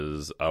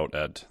is out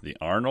at the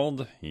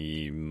Arnold.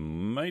 He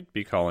might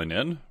be calling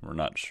in. We're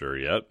not sure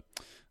yet.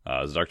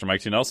 This is Dr.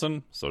 Mike T.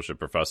 Nelson, Associate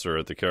Professor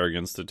at the Carrick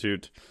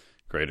Institute,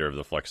 creator of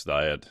the Flex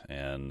Diet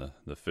and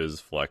the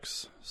Fizz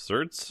Flex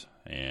Certs,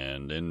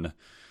 and in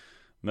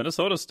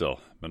Minnesota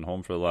still. Been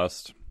home for the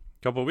last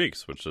couple of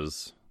weeks, which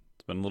is,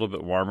 it's been a little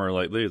bit warmer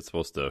lately. It's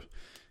supposed to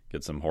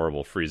get some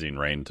horrible freezing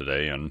rain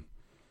today, and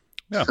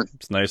yeah,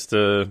 it's nice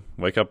to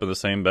wake up in the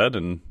same bed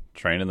and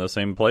train in the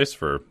same place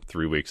for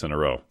 3 weeks in a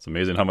row. It's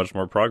amazing how much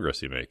more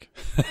progress you make.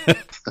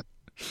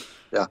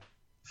 Yeah.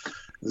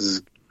 This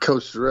is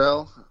Coach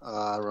Darrell.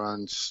 I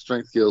run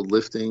Strength Guild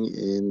Lifting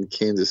in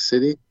Kansas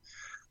City.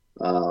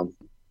 Coach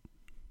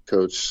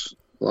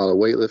a lot of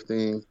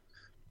weightlifting,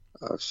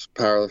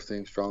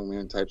 powerlifting,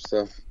 strongman type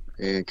stuff,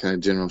 and kind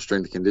of general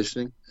strength and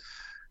conditioning.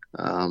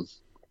 I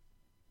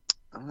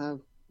don't have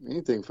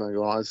anything fun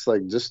going on. It's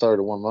like just started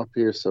to warm up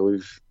here, so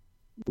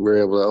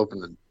we're able to open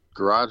the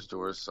garage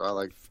doors.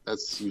 So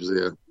that's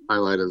usually a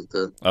highlight of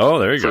the. Oh,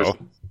 there you go.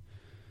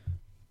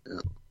 Yeah.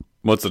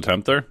 What's the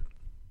temp there?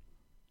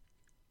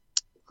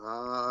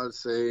 I'd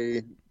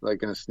say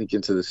gonna sneak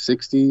into the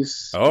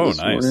 60s. Oh, nice.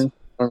 Morning.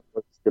 I don't know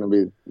what it's gonna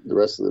be the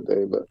rest of the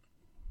day, but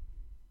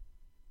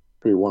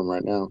pretty warm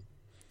right now.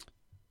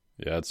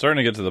 Yeah, it's starting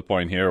to get to the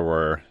point here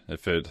where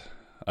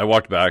I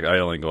walked back. I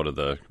only go to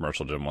the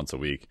commercial gym once a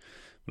week,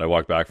 but I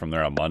walked back from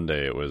there on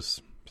Monday. It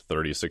was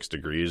 36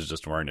 degrees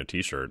just wearing a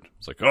t-shirt.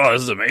 It's like, oh,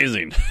 this is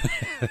amazing.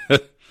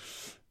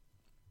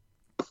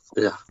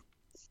 Yeah.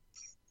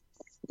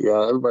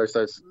 Everybody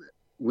starts.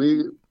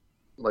 My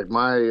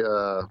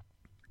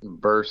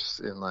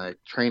burst in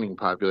training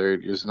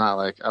popularity is not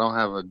I don't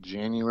have a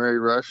January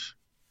rush.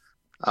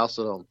 I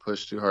also don't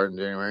push too hard in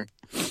January,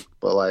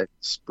 but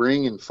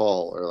spring and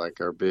fall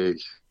are big.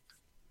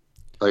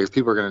 If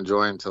people are going to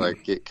join to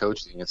get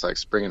coaching, it's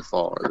spring and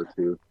fall are the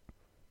two.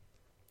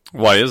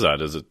 Why is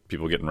that? Is it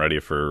people getting ready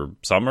for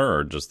summer,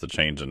 or just the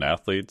change in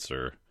athletes,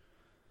 or?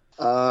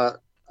 I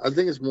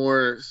think it's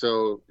more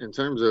so in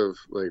terms of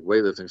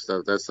weightlifting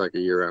stuff. That's a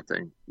year-round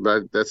thing,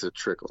 but that's a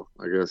trickle,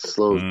 a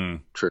slow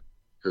trickle,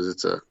 because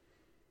that's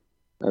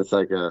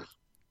a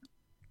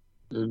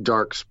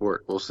dark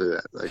sport. We'll say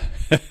that,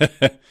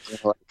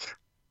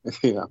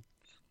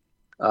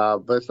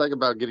 but it's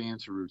about getting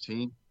into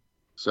routine.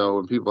 So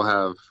when people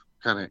have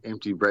kind of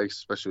empty breaks,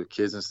 especially with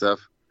kids and stuff,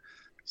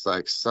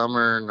 it's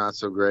summer not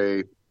so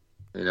great,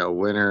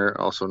 winter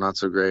also not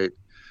so great,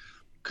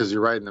 because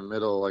you're right in the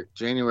middle.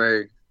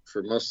 January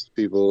for most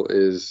people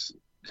is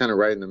kind of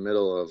right in the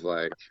middle of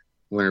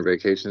winter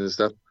vacations and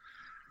stuff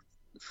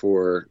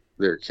for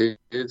their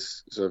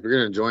kids. So if you're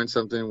going to join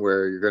something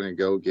where you're going to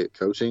go get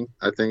coaching,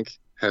 I think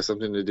has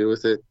something to do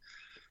with it.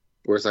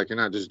 Where it's you're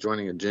not just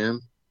joining a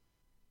gym,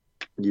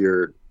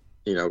 you're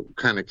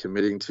kind of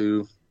committing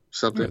to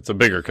something. It's a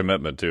bigger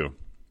commitment too.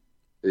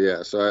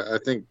 Yeah, so I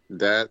think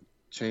that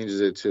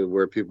changes it to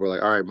where people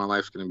are all right, my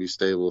life's going to be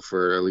stable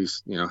for at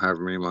least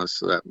however many months,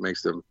 so that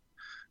makes them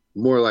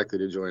more likely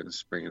to join in the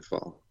spring and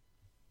fall.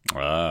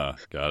 Ah,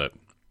 got it.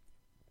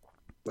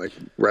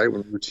 Right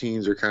when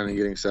routines are kind of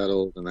getting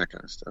settled and that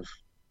kind of stuff.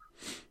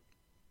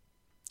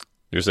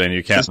 You're saying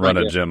you can't run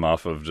a gym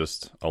off of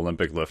just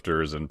Olympic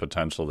lifters and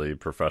potentially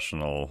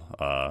professional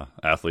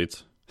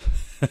athletes?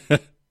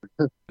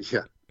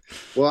 Yeah.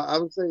 Well, I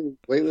would say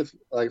weightlifting,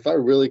 if I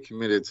really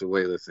committed to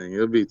weightlifting, it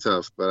would be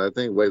tough, but I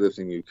think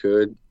weightlifting you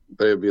could,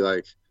 but it would be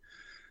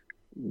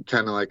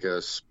kind of like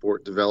a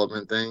sport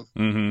development thing.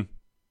 Mm-hmm.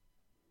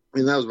 I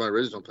mean, that was my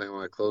original plan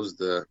when I closed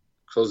the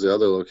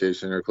other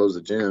location or closed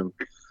the gym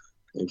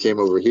and came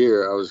over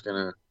here. I was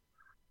going to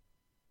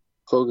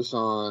focus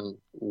on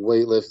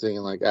weightlifting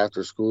and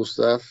after school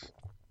stuff,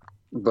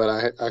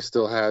 but I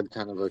still had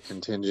kind of a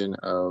contingent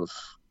of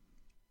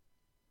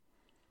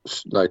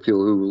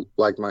people who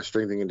liked my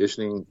strength and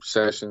conditioning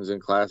sessions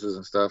and classes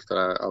and stuff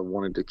that I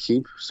wanted to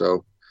keep.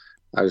 So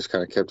I just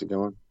kind of kept it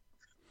going,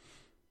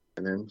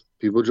 and then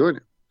people joined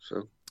it.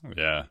 So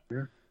yeah.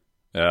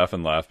 I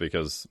often laugh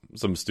because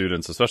some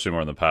students, especially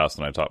more in the past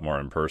when I taught more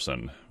in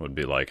person, would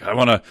be like, I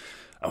want to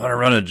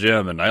run a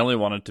gym and I only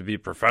want it to be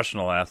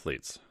professional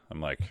athletes. I'm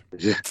like,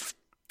 yeah.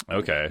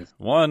 Okay,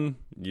 one,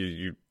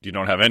 you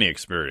don't have any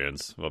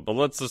experience, but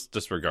let's just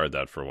disregard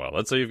that for a while.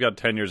 Let's say you've got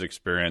 10 years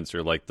experience,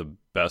 you're the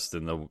best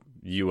in the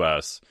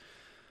U.S.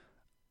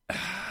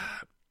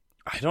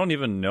 I don't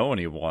even know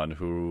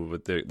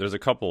anyone there's a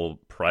couple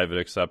private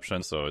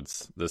exceptions, so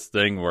it's this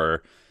thing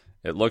where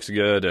it looks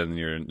good and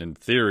in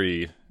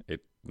theory,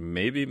 it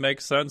maybe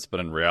makes sense, but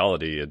in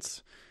reality,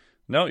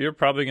 no, you're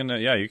probably going to,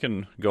 you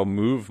can go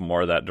move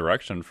more that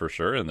direction for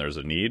sure, and there's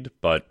a need,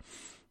 but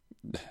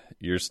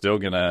you're still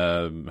going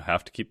to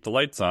have to keep the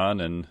lights on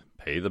and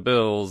pay the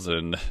bills,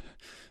 and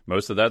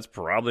most of that's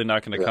probably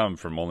not going to come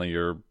from only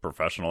your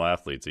professional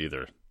athletes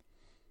either.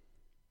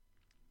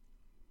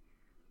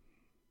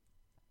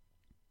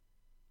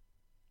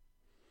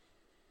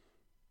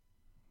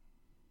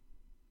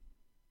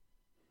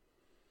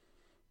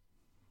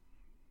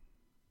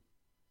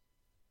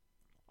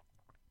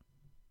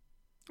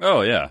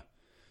 Oh, yeah.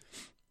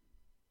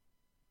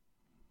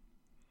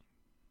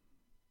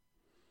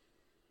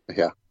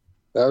 Yeah,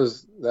 that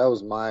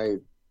was my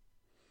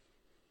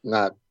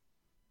not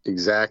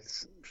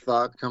exact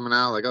thought coming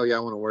out. Like, oh yeah, I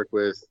want to work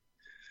with.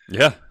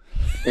 Yeah.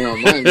 In our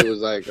mind, it was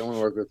like I want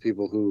to work with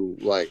people who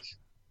like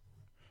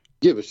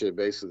give a shit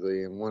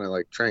basically and want to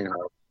like train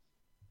hard.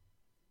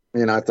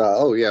 And I thought,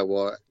 oh yeah,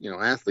 well,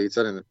 athletes.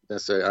 I didn't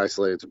necessarily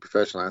isolate it to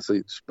professional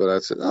athletes, but I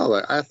said, oh,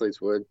 like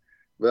athletes would.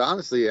 But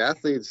honestly,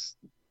 athletes,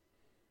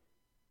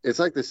 it's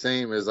like the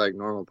same as like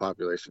normal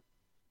population.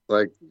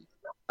 Like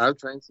I've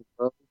trained some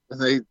folks,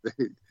 and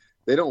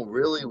they don't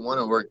really want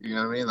to work. You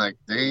know what I mean? Like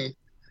they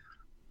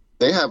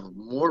have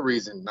more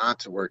reason not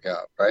to work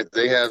out, right?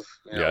 They have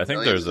Yeah, I think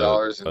millions there's of a,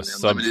 dollars a and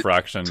sub limited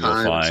fraction you'll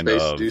time and find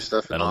space to do of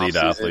stuff in an the off elite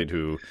season. athlete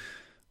who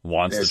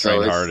wants And to so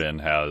train hard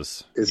and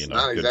has, it's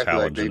not good exactly like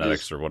talent they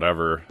genetics just or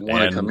whatever,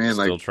 want to come and in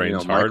like still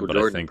trains hard. Michael But I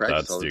Jordan and think practice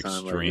that's all the the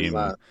time. Like he's extreme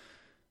not.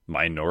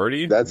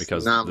 minority That's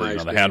because not the my the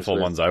experience handful of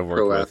with ones I've worked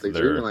pro with, athletes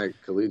or even they're like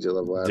collegiate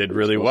level did athletes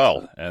really most of the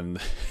well. time.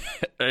 And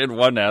and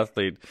one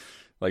athlete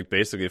like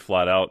basically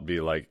flat out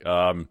be like,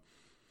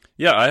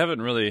 yeah, I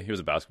haven't really. He was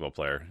a basketball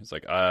player. He's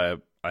like, I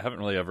haven't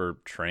really ever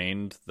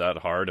trained that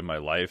hard in my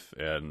life,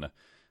 and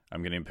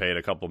I'm getting paid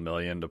a couple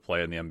million to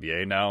play in the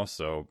NBA now,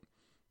 so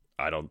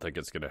I don't think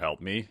it's going to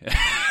help me.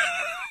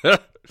 I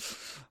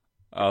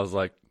was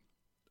like,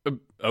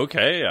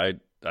 okay,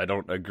 I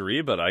don't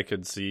agree, but I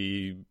could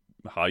see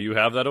how you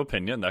have that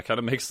opinion. That kind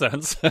of makes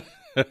sense.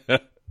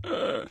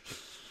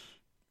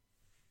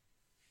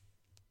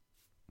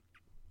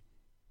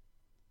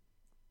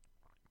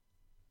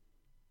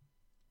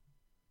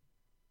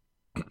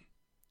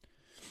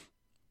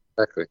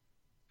 Exactly.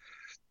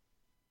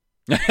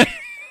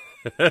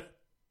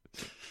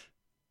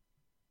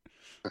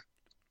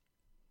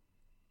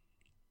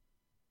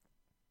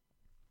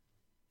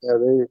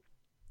 Yeah,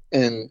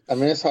 and I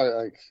mean it's hard.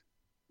 Like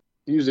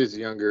usually it's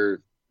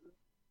younger.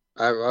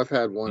 I've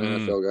had one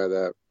Mm, NFL guy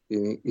that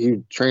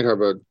he trained hard,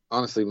 but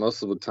honestly,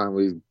 most of the time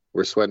we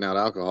were sweating out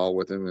alcohol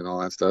with him and all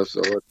that stuff.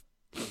 So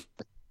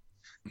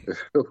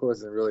it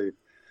wasn't really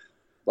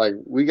like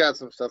we got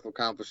some stuff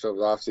accomplished over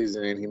the off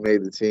season, and he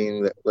made the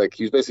team. That like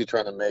he was basically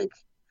trying to make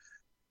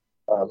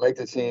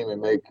the team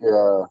and make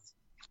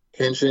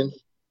pension.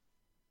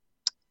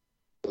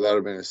 So that would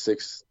have been his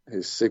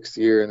sixth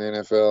year in the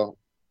NFL.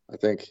 I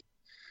think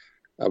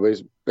I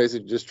was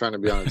basically just trying to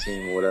be on a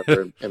team or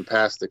whatever and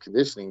pass the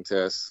conditioning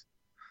tests.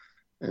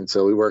 And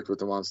so we worked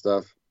with him on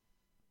stuff.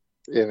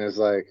 And it's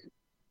like,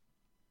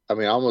 I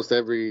mean, almost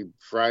every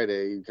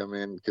Friday you come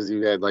in because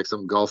you had like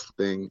some golf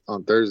thing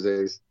on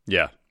Thursdays.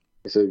 yeah,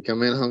 So you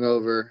come in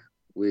hungover.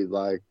 We'd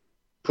like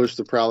push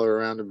the prowler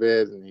around a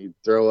bit and he'd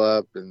throw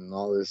up and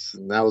all this.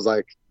 And that was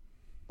like,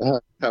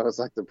 that was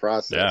like the yeah,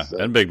 process. So,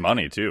 and big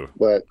money too.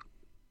 but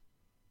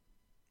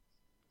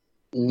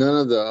none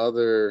of the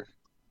other,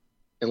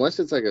 unless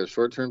it's like a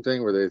short term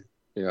thing where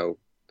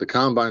the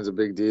combine's a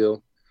big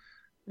deal.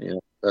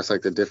 That's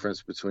like the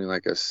difference between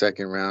like a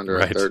second round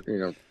or a Right.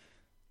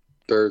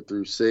 third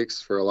through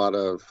sixth for a lot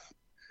of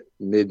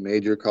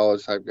mid-major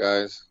college type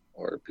guys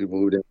or people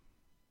who didn't.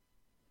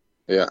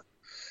 Yeah,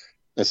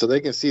 and so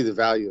they can see the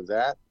value of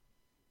that.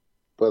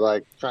 But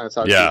like trying to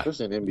talk to, Yeah,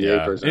 especially an NBA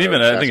yeah, person and or a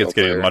even I think it's basketball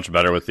getting player, much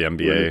better with the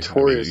who are NBA.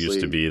 I mean, it used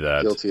to notoriously be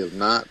that guilty of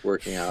not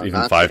working out, even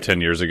not 5, training.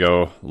 10 years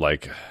ago,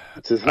 like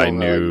To tell I them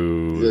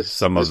knew like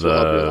some of this will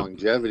help your the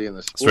longevity in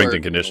the strength and sport,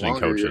 and the conditioning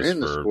longer you're coaches in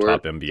the for sport,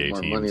 top the NBA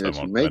more money teams. I that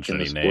you won't make mention in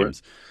the any sport.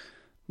 names.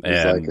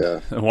 It's like And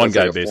one that's like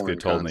guy a basically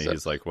foreign told me, he's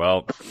concept. like,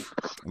 well,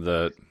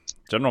 the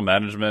general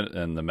management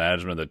and the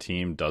management of the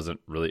team doesn't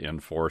really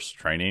enforce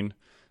training.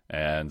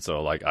 And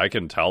so, like, I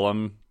can tell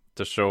them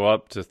to show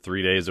up to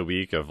 3 days a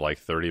week of like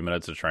 30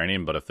 minutes of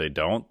training, but if they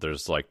don't,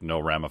 there's like no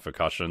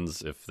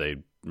ramifications if they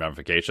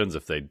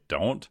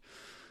don't.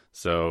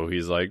 So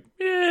he's like,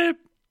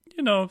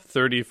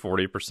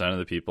 30-40% of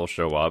the people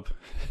show up.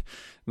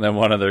 And then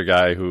one other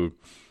guy who,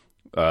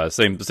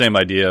 same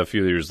idea a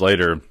few years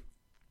later,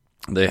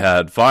 they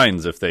had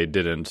fines if they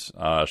didn't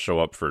show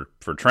up for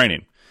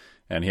training.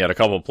 And he had a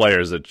couple of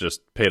players that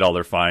just paid all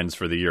their fines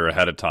for the year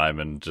ahead of time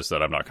and just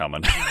said, I'm not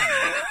coming.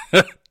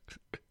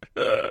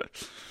 Yeah,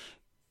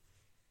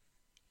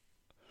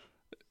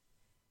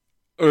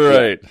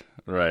 Right,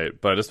 right.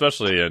 But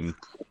especially and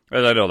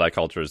I know that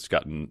culture has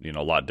gotten,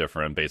 a lot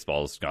different.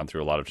 Baseball's gone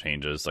through a lot of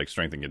changes. Like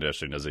strength and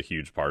conditioning is a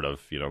huge part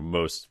of,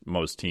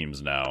 most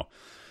teams now.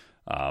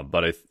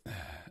 But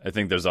I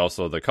think there's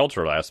also the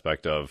cultural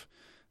aspect of,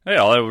 hey,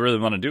 all I really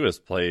want to do is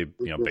play,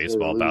 because they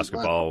baseball, lose money,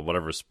 basketball,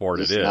 whatever sport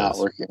it just not is.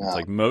 working It's out.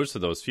 like most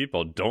of those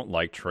people don't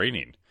like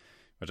training,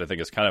 which I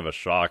think is kind of a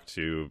shock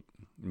to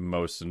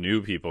most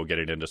new people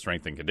getting into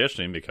strength and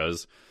conditioning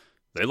because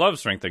they love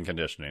strength and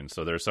conditioning.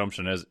 So their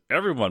assumption is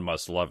everyone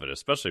must love it,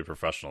 especially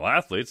professional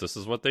athletes. This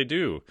is what they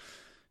do.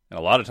 And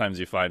a lot of times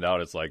you find out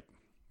it's like,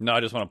 no, I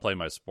just want to play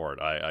my sport.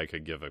 I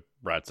could give a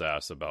rat's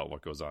ass about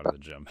what goes on in the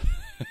gym.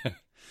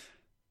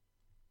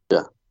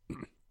 Yeah,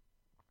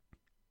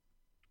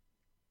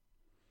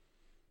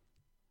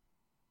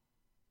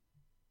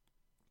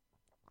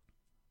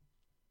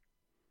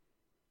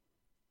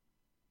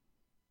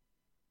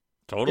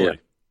 yeah, Totally.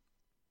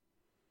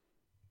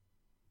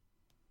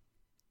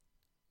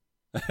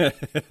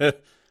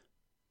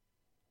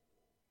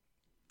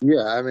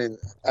 Yeah, I mean,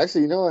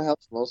 actually, you know what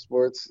helps most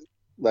sports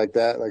like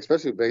that, like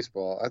especially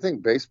baseball. I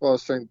think baseball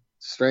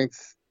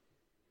strength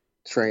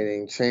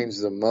training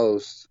changed the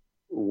most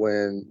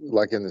when,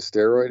 like, in the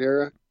steroid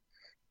era,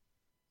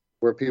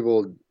 where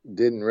people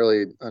didn't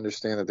really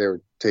understand that they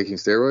were taking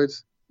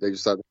steroids. They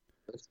just thought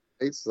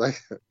it's like,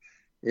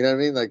 you know what I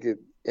mean? Like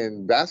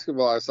in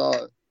basketball, I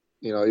saw,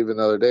 even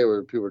the other day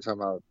where people were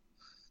talking about.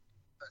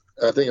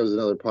 I think it was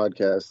another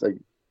podcast. Like,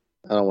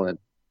 I don't want to,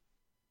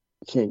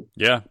 I can't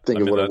Yeah, I think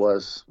of mean what it that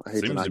was. I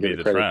hate to seems not to give be it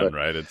the credit, trend, but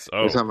right? It's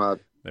they're talking about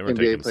they weren't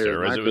NBA taking players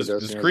steroids. It was microdosing. It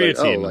was like, oh,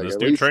 creatine in like this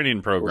at new least. training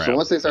So program.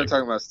 once they It's start like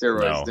talking about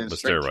steroids, no, then the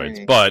strength steroids,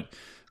 training but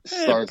it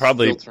starts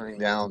probably filtering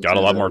down got a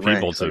to lot the more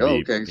people ranks. to Like, oh,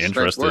 be okay, strength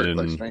interested works.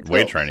 Like in strength weight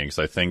helps. training. Because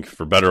I think,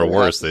 for better or So they have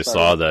worse, to they start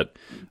saw that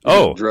getting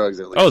oh, drugs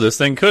at oh, least. this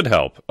thing could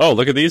help. Oh,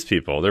 look at these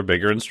people; they're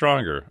bigger and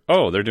stronger.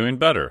 Oh, they're doing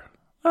better.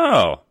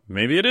 Oh,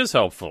 maybe it is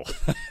helpful.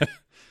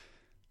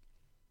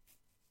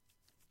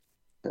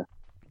 Yeah,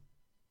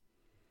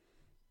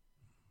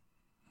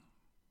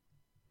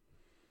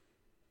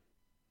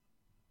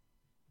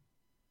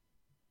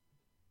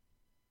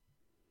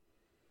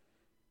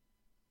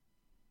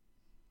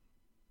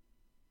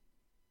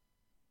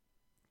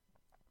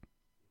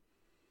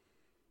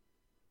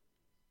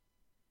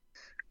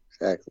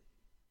 exactly.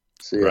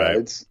 So yeah, Right.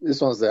 it's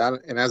one of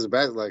the, and as a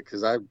like,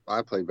 because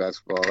I played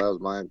basketball, that was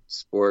my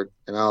sport,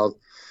 and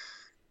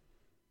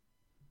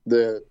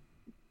the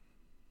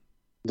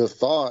the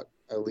thought,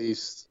 at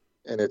least,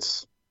 and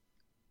it's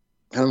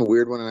kind of a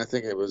weird one, and I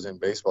think it was in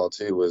baseball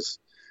too, was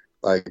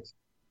like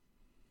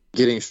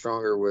getting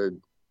stronger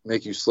would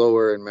make you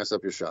slower and mess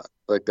up your shot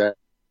like that.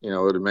 It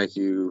would make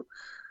you,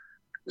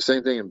 the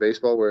same thing in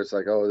baseball where it's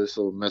like, oh, this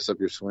will mess up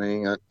your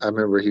swing. I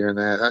remember hearing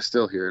that. I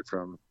still hear it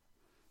from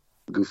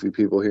goofy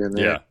people here and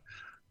there, Yeah.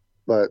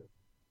 but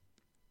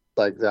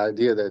like the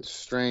idea that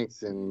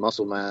strength and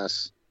muscle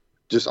mass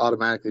just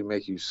automatically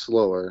make you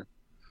slower,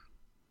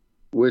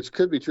 which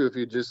could be true if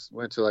you just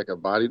went to like a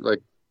body,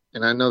 like,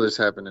 and I know this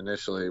happened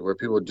initially where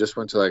people just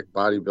went to like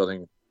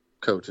bodybuilding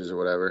coaches or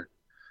whatever,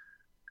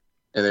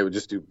 and they would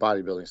just do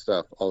bodybuilding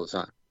stuff all the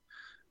time,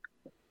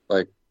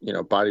 like,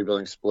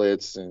 bodybuilding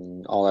splits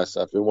and all that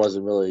stuff. It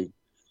wasn't really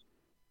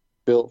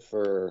built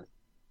for,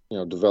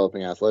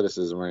 developing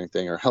athleticism or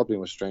anything, or helping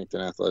with strength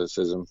and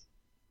athleticism.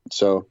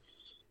 So,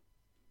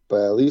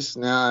 but at least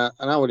now,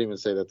 and I wouldn't even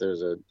say that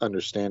there's an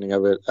understanding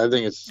of it. I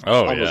think it's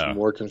Oh almost yeah.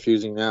 more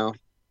confusing now.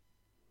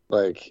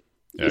 Like,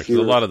 Yeah. if Because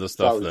a you lot of the thought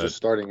it stuff was that just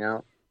starting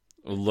out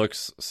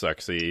looks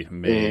sexy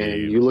and may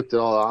you looked at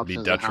all the be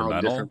options of how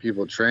different detrimental.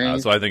 people train,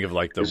 So I think of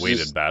like the there's weighted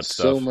just bat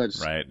so stuff, much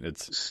right?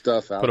 It's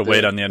stuff put a out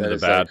weight there on the end of that the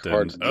is like bat,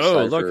 hard and to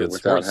oh, look, decipher it's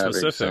without sports having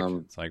specific.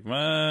 some It's like,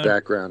 well,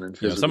 background in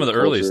some of physical the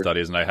early culture.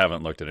 studies, and I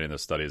haven't looked at any of the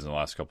studies in the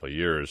last couple of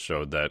years,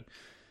 showed that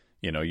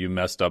you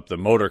messed up the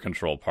motor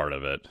control part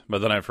of it. But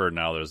then I've heard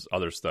now there's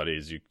other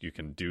studies you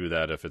can do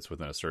that if it's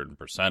within a certain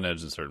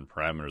percentage and certain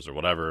parameters or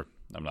whatever.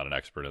 I'm not an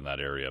expert in that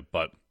area,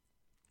 but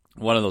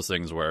one of those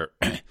things where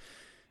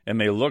it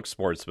may look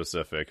sports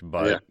specific, Yeah.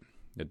 but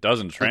it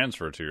doesn't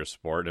transfer to your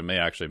sport. It may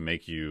actually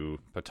make you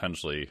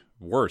potentially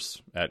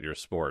worse at your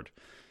sport.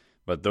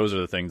 But those are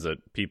the things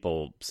that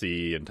people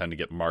see and tend to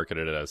get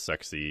marketed as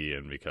sexy,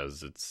 and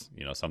because it's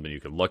something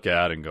you could look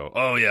at and go,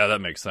 oh yeah,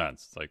 that makes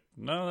sense. It's like,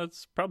 no,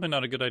 that's probably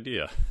not a good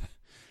idea.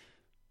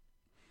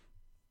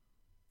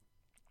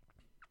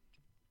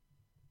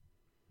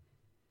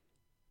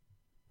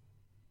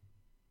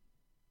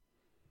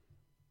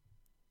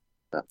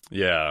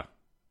 Yeah,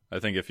 I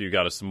think if you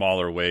got a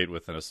smaller weight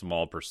within a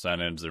small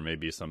percentage, there may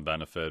be some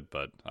benefit,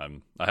 but I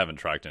haven't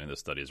tracked any of the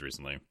studies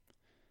recently.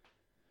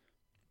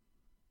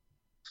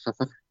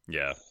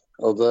 Yeah.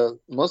 Well, the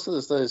most of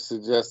the studies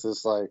suggest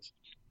it's like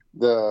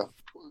the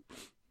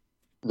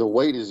the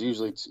weight is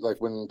usually like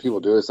when people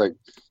do it, it's like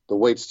the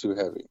weight's too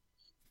heavy.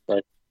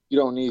 Like, you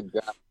don't need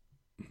that.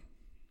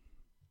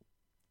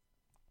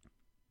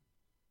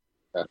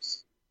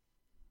 That's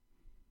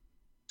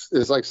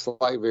It's like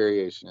slight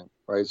variation,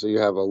 right? So you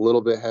have a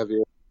little bit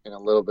heavier and a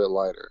little bit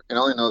lighter. And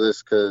I only know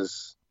this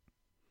because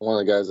one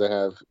of the guys I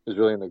have is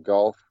really into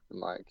golf and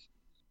like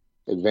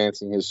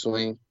advancing his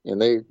swing, and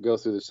they go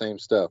through the same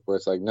stuff where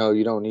it's like, no,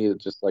 you don't need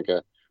just like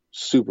a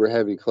super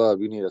heavy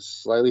club. You need a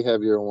slightly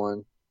heavier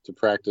one to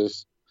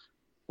practice,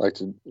 like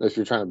to if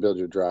you're trying to build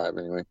your drive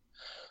anyway.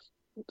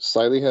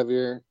 Slightly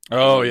heavier, and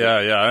Oh then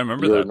yeah, yeah. I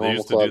remember your that. They normal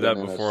used to do club, and that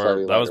then a before.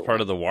 slightly That was lighter part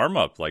one. of the warm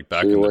up, like So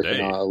back you're in the working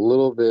on day. a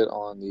little bit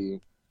on the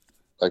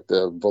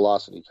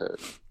velocity curve,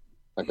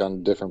 like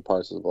on different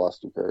parts of the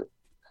velocity curve.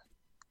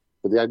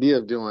 But the idea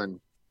of doing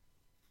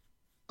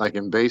like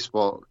in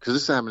baseball, because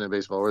this happened in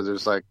baseball, where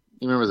there's like,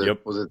 you remember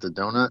Yep. was it the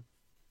donut?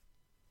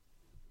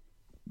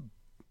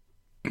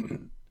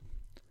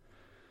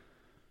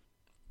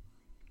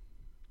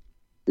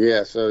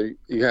 Yeah, so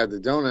you had the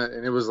donut,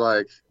 and it was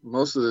like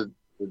most of the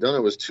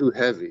donut was too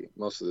heavy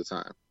most of the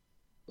time,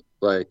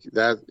 like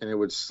that, and it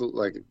would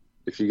like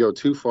if you go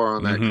too far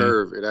on that Hmm.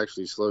 curve, it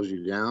actually slows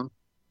you down,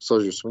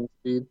 slows your swing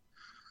speed.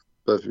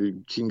 But if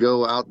you can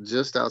go out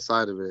just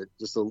outside of it,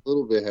 just a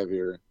little bit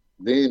heavier,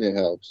 then it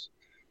helps.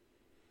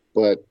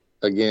 But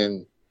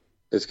again,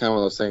 it's kind of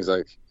one of those things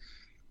like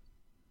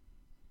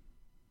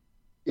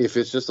if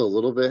it's just a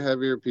little bit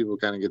heavier, people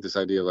kind of get this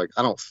idea of like,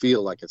 I don't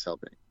feel like it's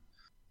helping.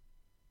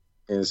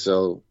 And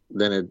so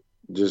then it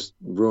just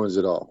ruins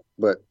it all.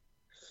 But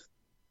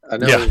I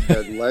know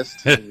that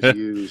less teams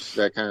use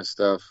that kind of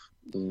stuff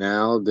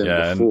now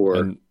than before.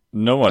 And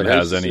no one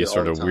has any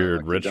sort of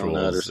weird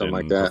rituals or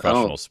something in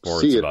professional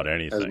sports about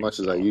anything. As much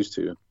as I used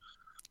to.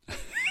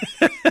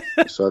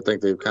 So I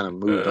think they've kind of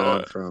moved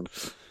on from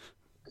it.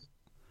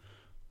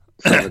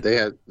 They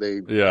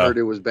heard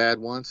it was bad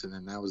once, and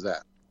then that was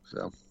that.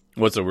 So,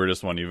 what's the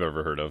weirdest one you've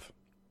ever heard of?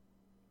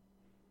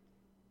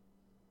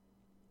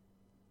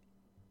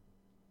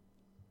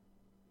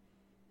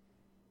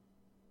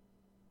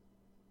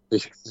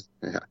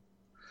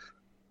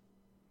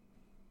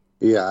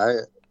 Yeah.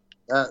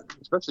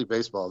 Especially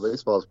baseball.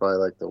 Baseball is probably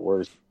like the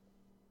worst.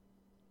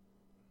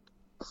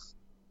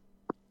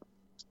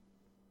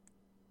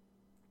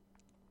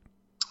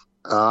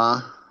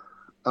 I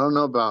don't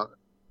know about.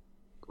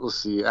 Let's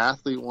see,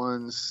 athlete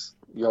ones.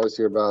 You always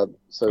hear about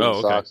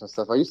certain socks and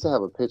stuff. I used to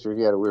have a pitcher.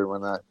 He had a weird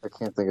one that I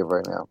can't think of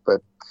right now.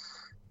 But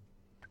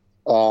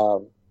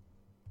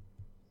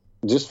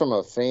just from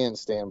a fan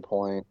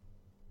standpoint,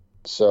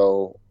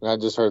 so and I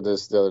just heard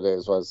this the other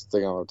day, so I was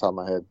thinking on the top of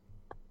my head.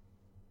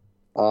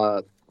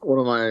 One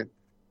of my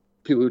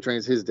people who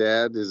trains his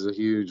dad is a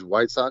huge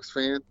White Sox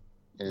fan.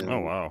 And oh,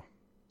 wow.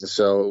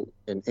 So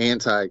an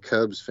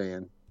anti-Cubs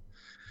fan,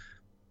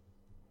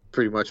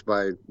 pretty much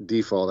by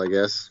default, I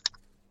guess.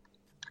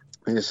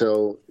 And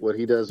so what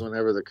he does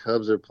whenever the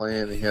Cubs are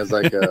playing, he has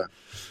like a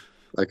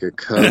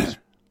Cubs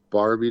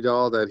Barbie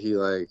doll that he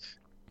like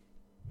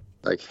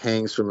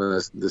hangs from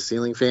the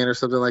ceiling fan or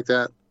something like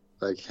that.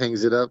 Like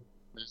hangs it up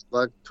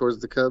towards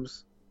the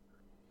Cubs.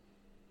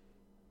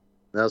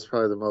 That was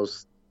probably the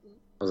most.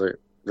 I was like,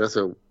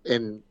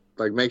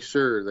 make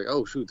sure like,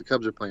 oh shoot, the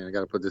Cubs are playing. I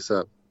got to put this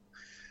up.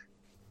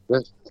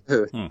 That's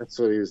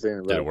what he was saying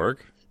about. Did it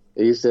work?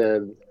 He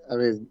said, I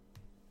mean,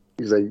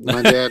 he's like,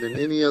 my dad in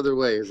any other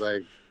way is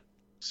like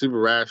super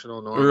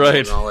rational, normal,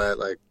 and all that.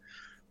 Like,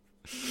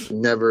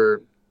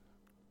 never,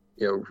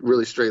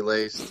 really straight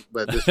laced.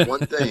 But this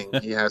one thing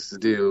he has to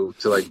do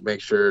to like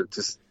make sure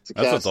to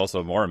that's what's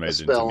also more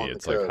amazing to me.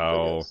 It's like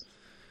how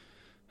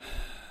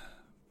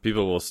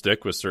people will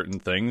stick with certain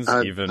things,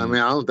 even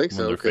I don't think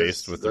when they're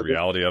faced with the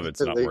reality of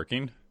it's not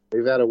working.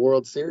 They've had a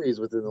World Series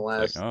within the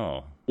last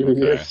few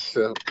years,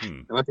 so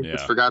and I think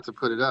just forgot to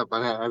put it up.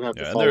 I'd have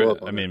to follow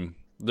up on it.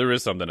 There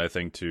is something I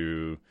think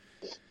to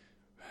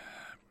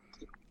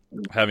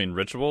having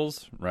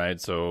rituals,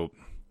 right? So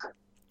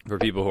for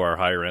people who are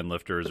higher end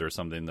lifters, or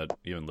something that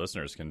even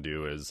listeners can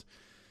do is,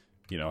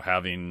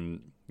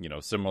 having,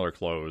 similar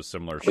clothes,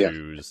 similar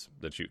shoes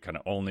that you kind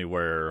of only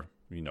wear,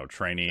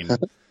 training.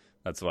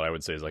 That's what I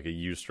would say is like a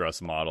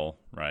eustress model,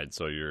 right?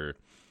 So your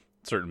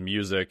certain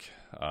music,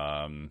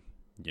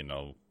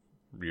 your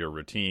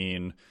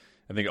routine,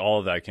 I think all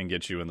of that can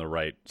get you in the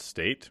right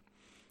state.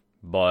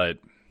 But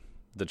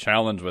the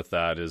challenge with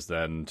that is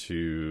then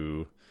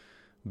to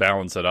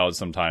balance it out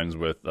sometimes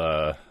with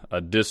a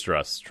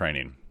distress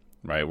training,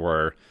 right?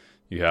 Where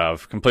you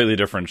have completely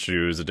different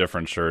shoes, a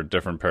different shirt,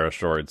 different pair of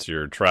shorts,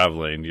 you're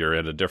traveling, you're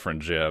in a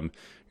different gym,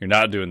 you're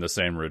not doing the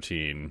same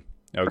routine.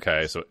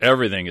 Okay, so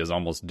everything is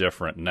almost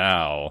different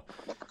now.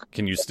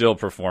 Can you still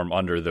perform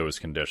under those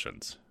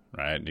conditions,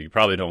 right? You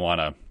probably don't want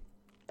to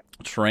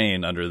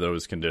train under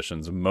those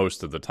conditions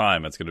most of the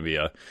time. It's going to be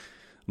a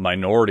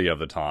minority of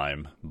the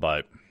time.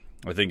 But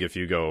I think if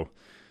you go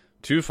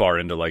too far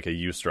into like a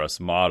eustress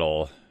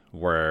model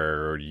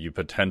where you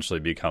potentially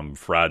become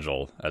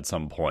fragile at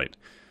some point,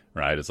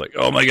 right? It's like,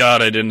 oh my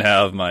God, I didn't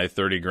have my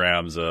 30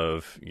 grams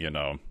of,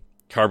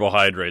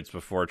 carbohydrates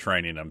before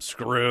training. I'm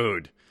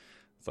screwed.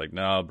 It's like,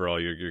 no, bro,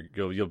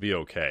 you'll be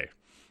okay,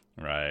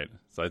 right?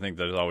 So I think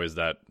there's always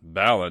that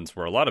balance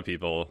where a lot of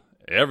people,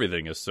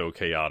 everything is so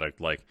chaotic.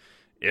 Like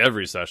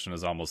every session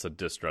is almost a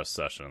distress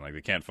session. Like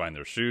they can't find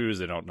their shoes.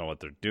 They don't know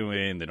what they're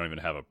doing. They don't even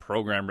have a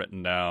program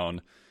written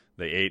down.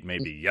 They ate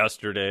maybe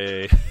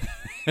yesterday.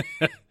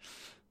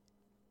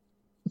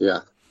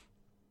 Yeah.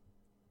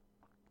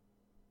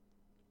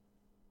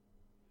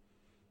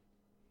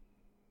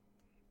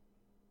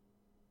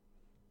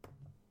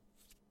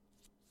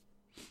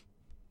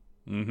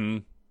 Mm-hmm.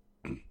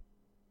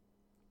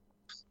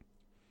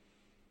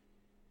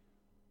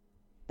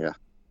 Yeah.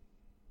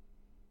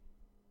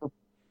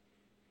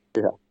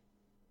 Yeah.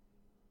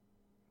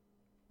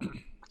 But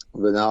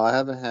no, I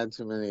haven't had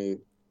too many.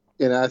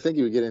 And I think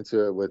you would get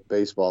into it with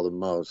baseball the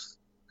most,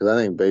 because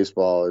I think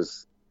baseball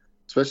is,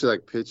 especially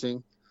like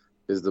pitching,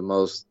 is the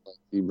most,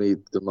 you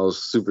meet the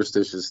most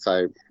superstitious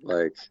type,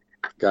 like,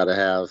 got to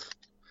have,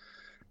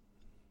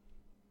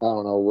 I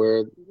don't know,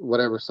 wear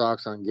whatever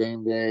socks on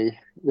game day.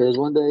 There was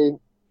one day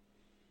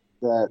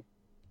that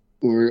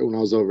when I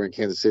was over in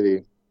Kansas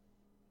City,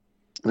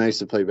 and I used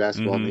to play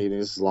basketball meetings.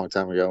 This is a long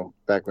time ago,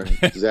 back when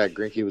Zach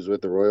Greinke was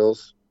with the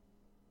Royals.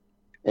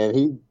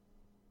 And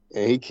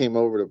he came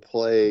over to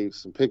play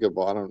some pickup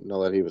ball. I don't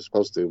know that he was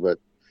supposed to, but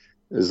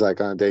It was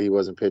like on a day he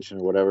wasn't pitching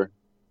or whatever.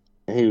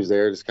 And he was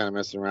there just kind of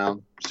messing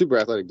around. Super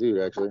athletic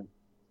dude, actually.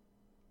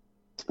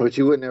 But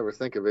you would never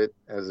think of it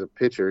as a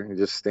pitcher. He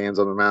just stands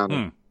on the mound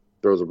and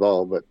throws a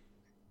ball. But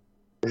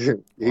he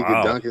could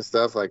dunk and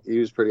stuff. Like, he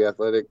was pretty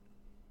athletic.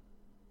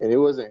 And it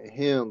wasn't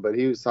him, but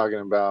he was talking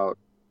about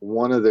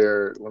one of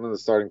the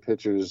starting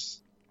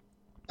pitchers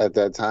at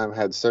that time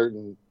had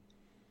certain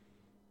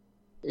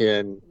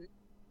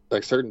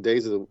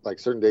days of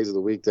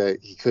the week that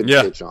he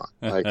couldn't pitch on.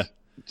 Like,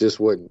 just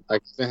wouldn't.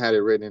 Like, he had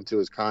it written into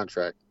his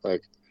contract.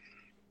 Like,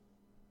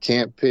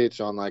 can't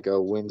pitch on like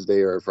a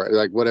Wednesday or a Friday,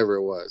 like whatever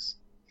it was.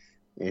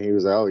 And he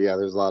was like, oh yeah,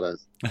 there's a lot of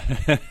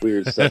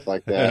weird stuff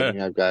like that. And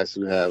you have guys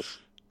who have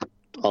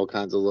all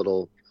kinds of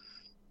little.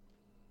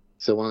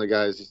 So one of the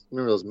guys,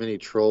 remember those mini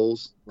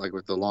trolls, like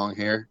with the long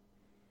hair?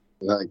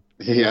 Like,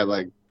 he had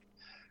like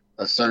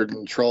a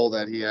certain troll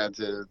that he had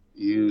to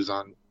use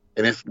on,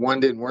 and if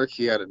one didn't work,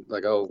 he had to,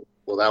 like, oh,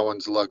 well, that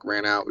one's luck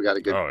ran out. We got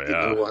to get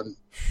a new one.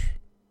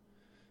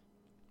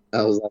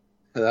 That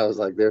was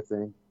like their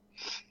thing.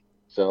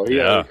 So he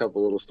had a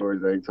couple little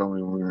stories that he told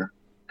me when we were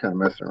kind of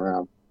messing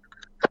around.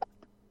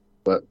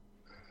 But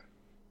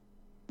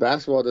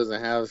basketball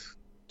doesn't have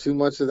too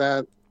much of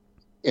that.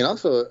 And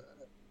also,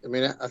 I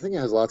mean, I think it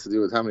has a lot to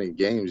do with how many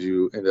games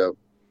you end up.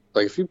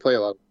 Like, if you play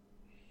a lot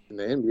in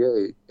the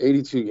NBA,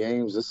 82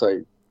 games, it's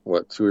like,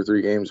 what, 2 or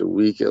 3 games a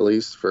week at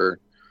least for.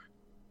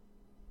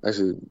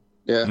 Actually,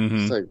 yeah,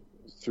 it's like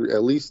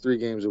at least 3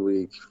 games a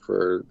week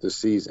for the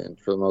season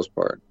for the most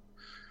part.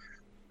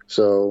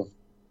 So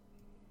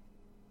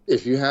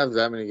if you have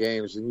that many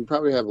games, then you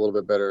probably have a little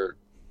bit better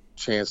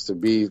chance to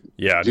do just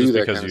that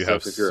because kind of you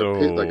stuff have if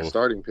you're like a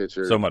starting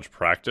pitcher. So much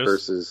practice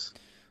versus.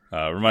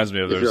 Reminds me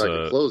of there's like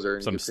a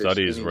closer some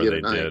studies where they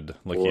did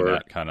looking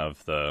at kind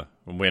of the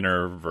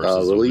winner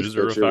versus the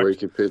loser effect. Where you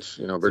could pitch,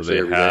 virtually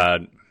every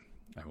day.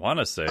 I want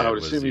to say I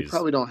would assume you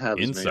probably don't have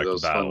as many of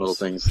those fun little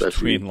things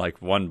between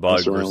like one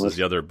bug versus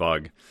the other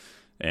bug,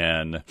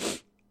 and I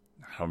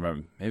don't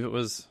remember. Maybe it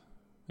was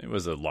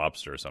a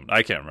lobster or something.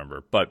 I can't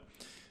remember, but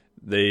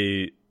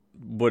they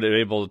would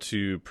be able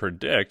to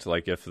predict,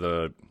 like, if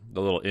the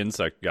little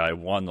insect guy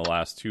won the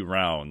last 2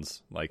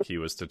 rounds, like, he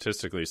was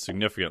statistically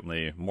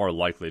significantly more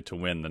likely to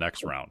win the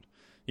next round,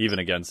 even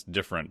against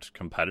different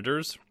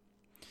competitors.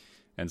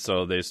 And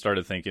so they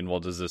started thinking, well,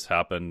 does this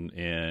happen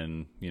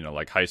in,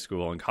 like high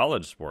school and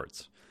college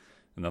sports?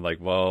 And they're like,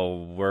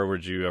 well, where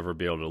would you ever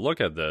be able to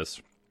look at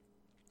this?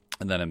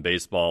 And then in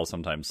baseball,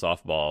 sometimes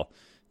softball,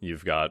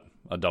 you've got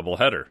a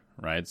doubleheader,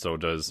 right? So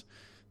does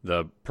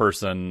the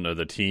person or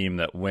the team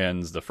that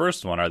wins the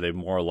first one, are they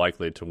more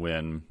likely to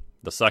win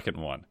the second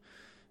one?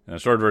 And the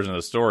short version of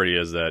the story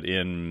is that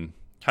in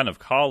kind of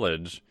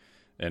college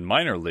and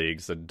minor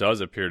leagues, it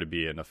does appear to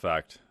be an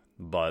effect.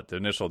 But the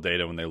initial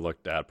data, when they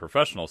looked at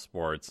professional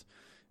sports,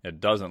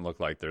 it doesn't look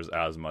like there's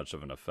as much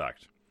of an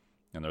effect.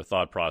 And their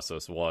thought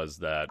process was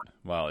that,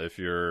 well, if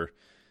you're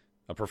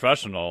a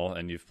professional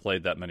and you've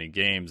played that many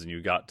games and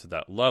you got to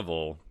that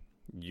level,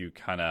 you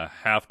kind of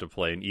have to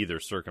play in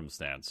either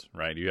circumstance,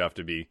 right? You have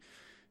to be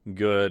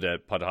good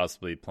at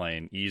possibly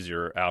playing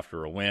easier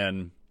after a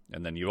win,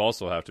 and then you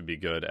also have to be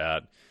good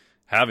at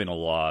having a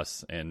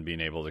loss and being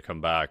able to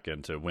come back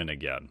and to win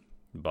again.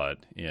 But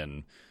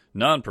in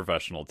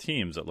non-professional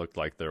teams, it looked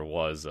like there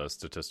was a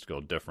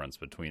statistical difference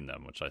between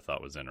them, which I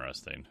thought was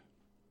interesting.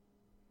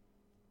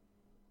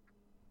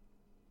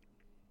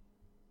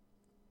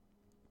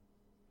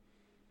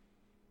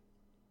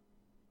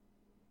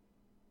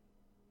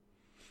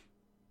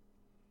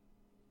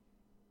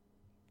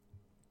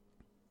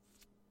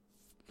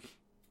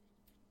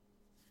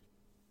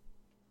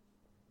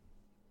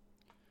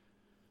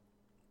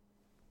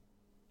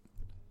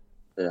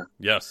 Yeah.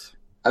 Yes.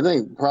 I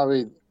think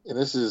probably, and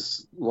this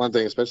is one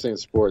thing, especially in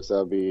sports, that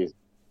would be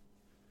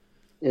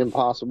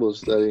impossible to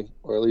study,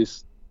 or at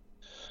least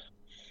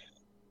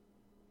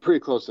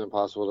pretty close to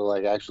impossible to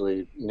like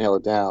actually nail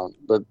it down.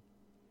 But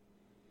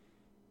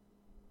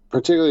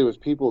particularly with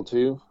people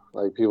too,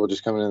 like people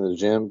just coming into the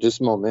gym,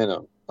 just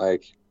momentum.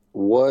 Like,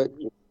 what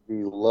is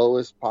the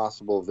lowest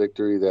possible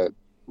victory that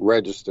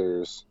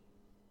registers,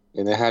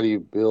 and then how do you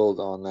build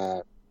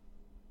on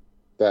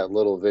that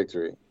little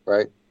victory,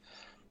 right?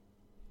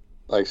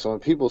 Like, so when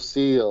people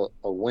see a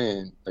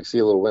win, like see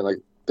a little win, like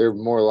they're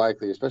more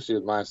likely, especially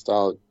with my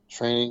style of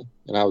training,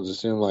 and I would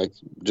assume like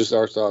just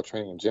our style of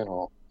training in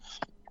general,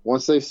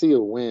 once they see a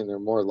win, they're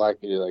more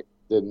likely to, like,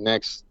 the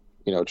next,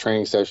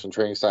 training session,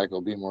 training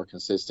cycle, be more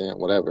consistent,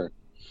 whatever.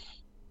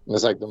 And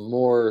it's like the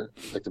more,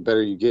 like the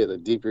better you get, the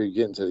deeper you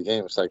get into the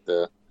game. It's like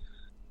the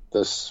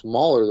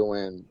smaller the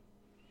win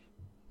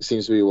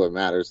seems to be what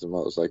matters the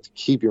most, like to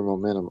keep your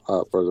momentum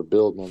up or to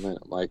build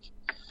momentum. Like,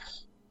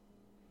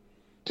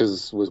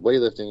 because with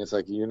weightlifting, it's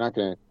like you're not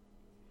going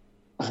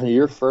to,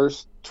 your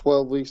first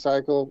 12-week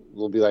cycle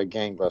will be like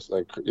gangbusters.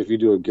 Like, if you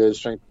do a good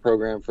strength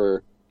program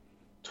for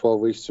 12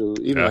 weeks to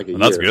even like a year,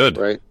 that's good,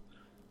 right?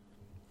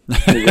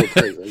 You'll go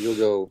crazy. You'll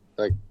go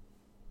like,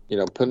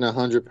 putting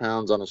 100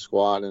 pounds on a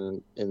squat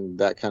in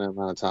that kind of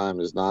amount of time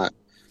is not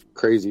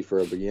crazy for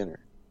a beginner.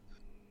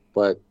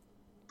 But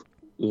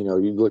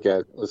you look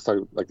at, let's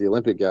talk like the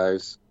Olympic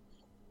guys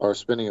are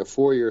spending a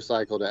 4-year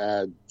cycle to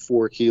add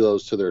 4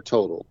 kilos to their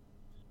total.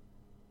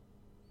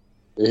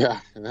 Yeah,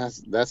 and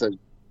that's a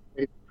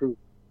great proof.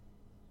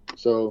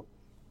 So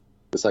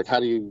it's like, how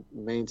do you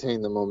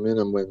maintain the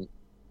momentum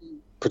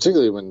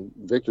particularly when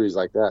victories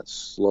like that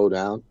slow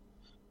down?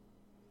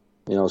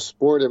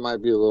 Sport, it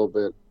might be a little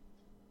bit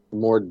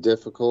more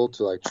difficult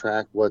to like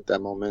track what that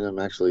momentum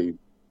actually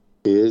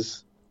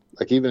is.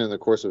 Like even in the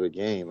course of a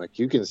game, like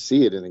you can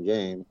see it in a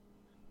game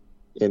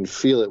and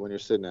feel it when you're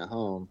sitting at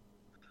home,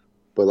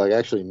 but like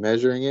actually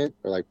measuring it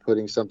or like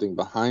putting something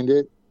behind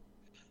it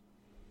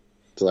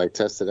to like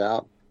test it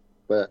out.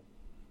 But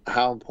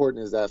how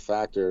important is that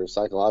factor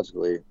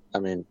psychologically? I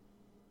mean,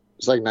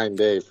 it's like night and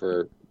day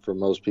for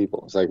most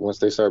people. It's like once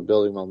they start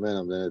building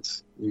momentum, then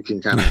you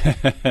can kind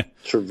of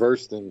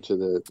traverse them to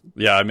the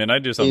yeah. I mean, I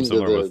do something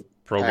similar with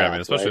programming,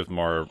 path, especially right? with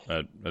more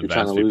You're trying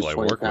advanced to lose people I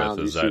 20 work pounds,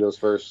 with. Is you see that those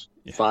first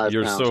 5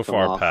 you're pounds so come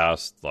far off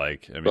past,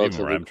 like, I mean,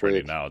 even where I'm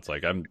training now, it's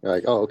like I'm you're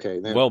like, oh, okay.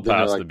 well Then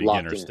they're past like the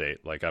beginner locked in.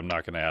 state. Like, I'm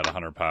not going to add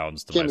 100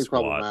 pounds to Can my be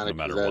squat no problematic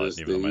matter because that what, is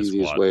even the though my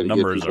easiest squat way to get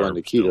numbers people are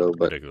into still keto,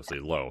 but ridiculously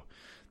low.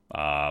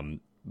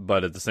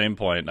 But at the same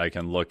point, I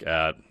can look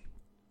at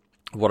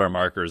what are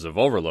markers of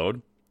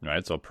overload,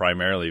 right? So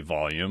primarily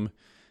volume,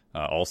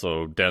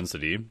 also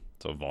density,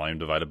 so volume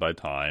divided by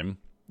time,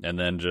 and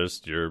then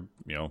just your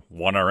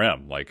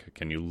 1RM, like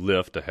can you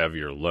lift a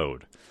heavier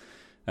load?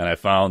 And I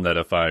found that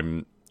if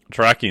I'm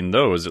tracking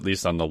those, at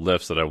least on the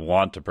lifts that I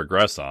want to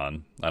progress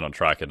on, I don't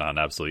track it on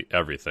absolutely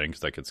everything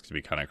because that gets to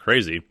be kind of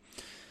crazy.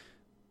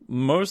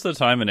 Most of the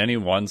time in any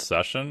one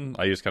session,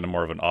 I use kind of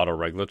more of an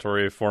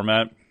auto-regulatory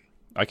format.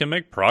 I can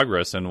make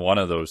progress in one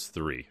of those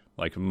 3,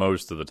 like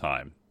most of the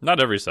time.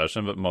 Not every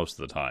session, but most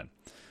of the time.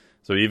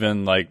 So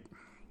even like,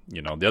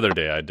 the other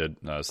day I did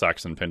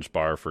Saxon pinch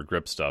bar for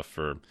grip stuff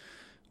for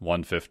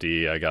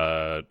 150. I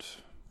got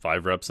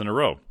 5 reps in a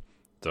row.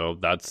 So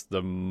that's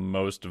the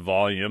most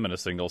volume in a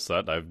single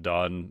set I've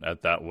done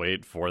at that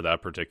weight for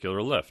that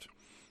particular lift.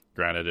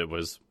 Granted, it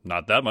was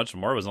not that much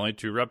more. It was only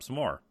 2 reps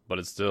more, but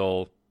it's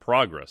still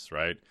progress,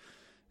 right?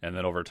 And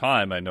then over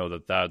time, I know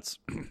that that's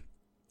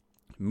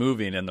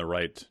moving in the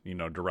right,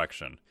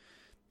 direction.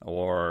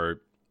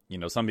 Or,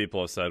 some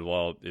people have said,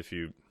 well, if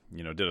you,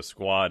 did a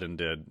squat and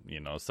did,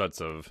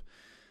 sets of,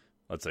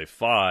 let's say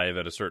 5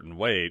 at a certain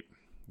weight,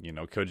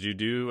 could you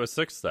do a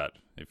 6th set?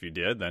 If you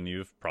did, then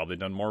you've probably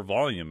done more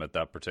volume at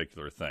that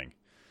particular thing.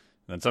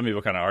 And then some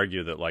people kind of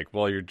argue that like,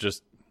 well, you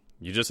just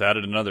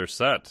added another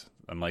set.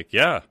 I'm like,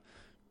 yeah,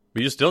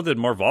 but you still did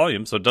more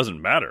volume, so it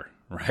doesn't matter,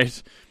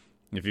 right?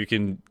 If you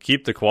can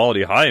keep the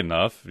quality high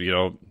enough,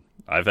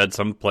 I've had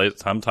some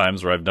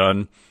times where I've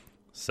done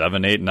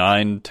 7, 8,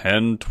 9,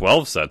 10,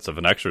 12 sets of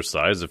an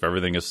exercise. If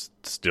everything is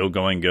still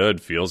going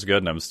good, feels good,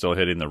 and I'm still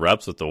hitting the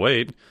reps with the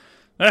weight,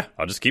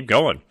 I'll just keep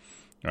going,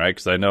 right?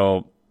 Because I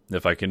know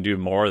if I can do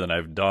more than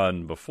I've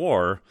done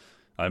before,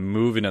 I'm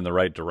moving in the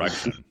right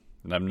direction.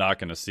 And I'm not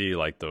going to see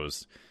like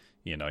those,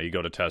 you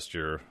go to test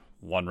your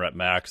 1 rep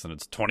max and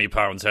it's 20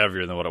 pounds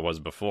heavier than what it was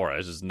before.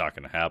 It's just not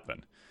going to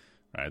happen,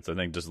 right? So I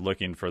think just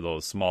looking for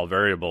those small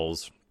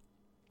variables.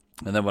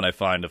 And then when I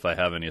find if I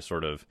have any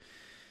sort of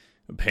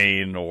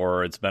pain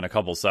or it's been a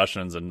couple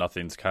sessions and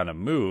nothing's kind of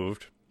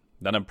moved,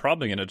 then I'm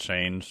probably going to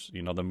change,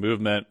 the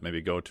movement,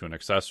 maybe go to an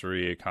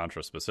accessory, a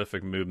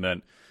contra-specific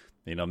movement.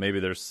 Maybe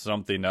there's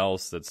something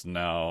else that's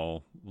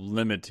now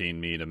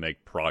limiting me to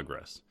make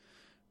progress,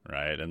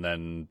 right? And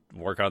then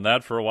work on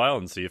that for a while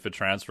and see if it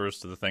transfers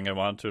to the thing I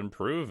want to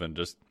improve and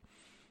just,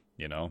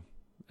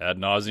 ad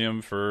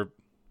nauseum for a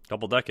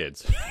couple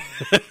decades.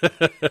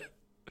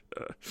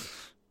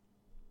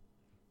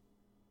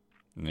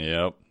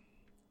 Yep.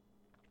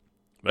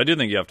 But I do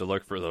think you have to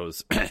look for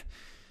those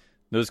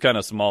those kind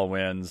of small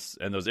wins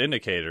and those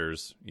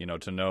indicators,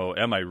 to know,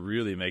 am I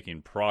really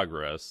making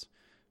progress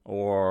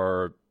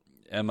or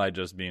am I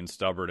just being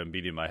stubborn and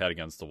beating my head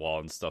against the wall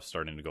and stuff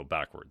starting to go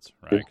backwards,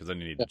 right? Because then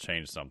you need to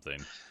change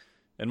something.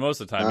 And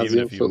most of the time, even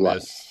if you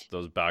miss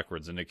those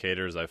backwards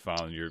indicators, I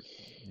found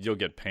you'll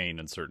get pain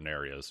in certain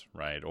areas,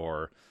 right?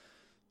 Or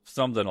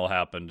something will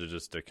happen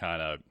to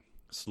kind of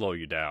slow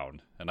you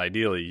down. And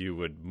ideally, you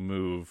would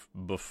move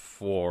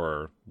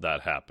before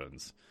that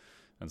happens.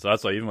 And so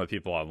that's why even with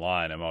people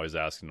online, I'm always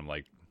asking them,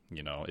 like,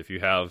 if you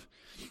have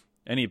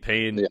any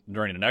pain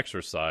during an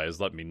exercise,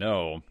 let me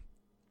know.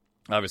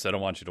 Obviously, I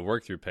don't want you to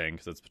work through pain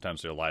because it's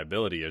potentially a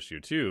liability issue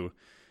too.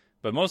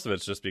 But most of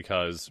it's just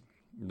because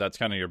that's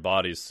kind of your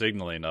body's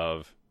signaling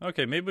of,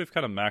 okay, maybe we've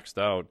kind of maxed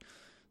out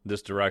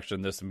this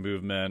direction, this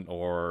movement,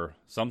 or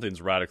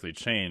something's radically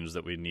changed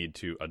that we need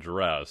to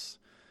address,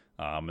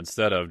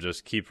 instead of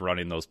just keep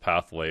running those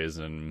pathways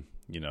and,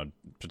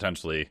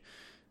 potentially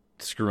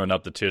screwing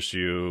up the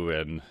tissue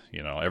and,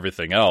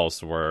 everything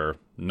else, where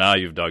now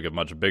you've dug a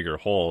much bigger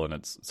hole and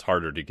it's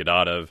harder to get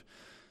out of.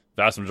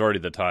 Vast majority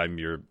of the time,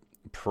 your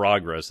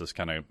progress is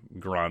kind of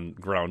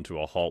ground to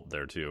a halt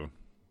there too.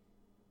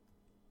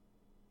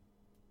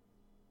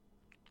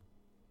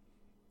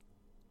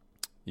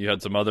 You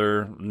had some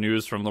other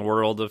news from the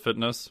world of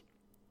fitness?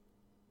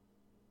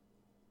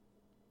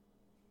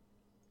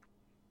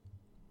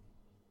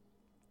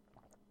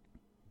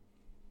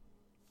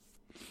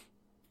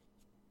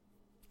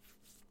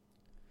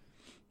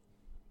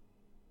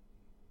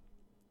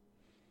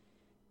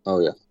 Oh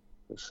yeah,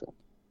 for sure.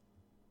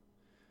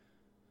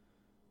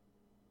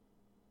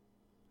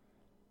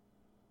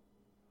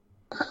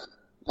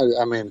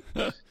 I mean,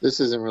 this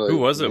isn't Who really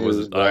was it? Was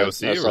news, it but I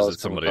IOC or saw was this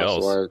it come somebody across the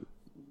else? wire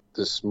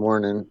this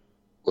morning.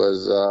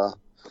 Was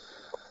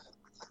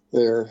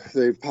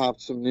they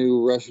popped some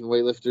new Russian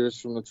weightlifters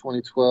from the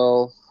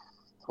 2012, I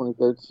don't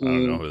know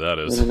 2013 who that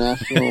is.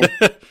 international.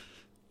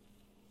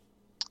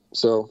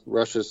 So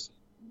Oh,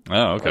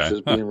 okay.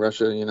 Russia's Huh. being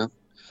Russia,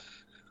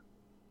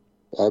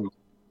 Um,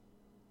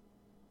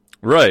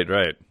 Right,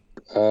 right.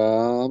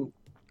 um,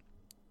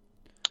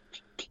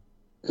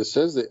 it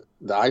says that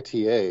the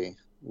ITA,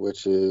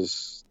 which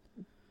is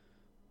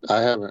I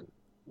haven't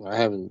I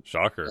haven't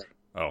Shocker.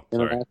 Oh, sorry.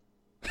 internet.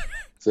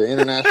 It's the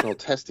International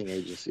Testing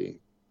Agency,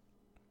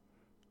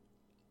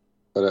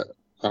 but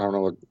I don't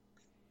know what,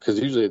 because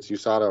usually it's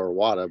USADA or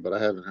WADA, but I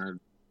haven't heard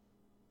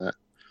that.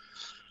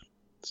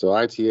 So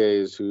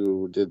ITA is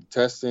who did the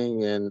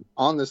testing, and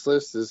on this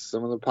list is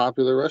some of the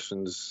popular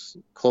Russians.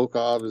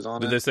 Klokov is on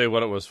Did it. they say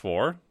what it was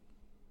for?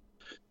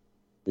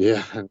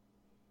 Yeah,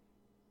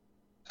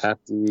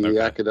 After Okay.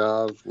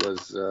 Akadov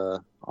was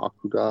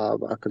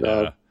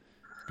Akudov. Yeah.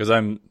 Because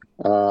I'm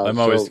always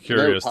So they were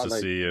curious to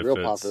like see if real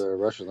it's popular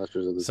Russian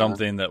lifters at the time.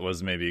 something that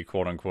was maybe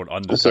quote unquote So yeah,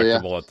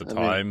 undetectable at the I mean,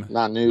 time,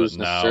 not but news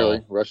necessarily.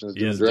 now Russians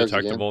doing is drugs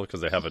again. detectable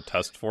because they have a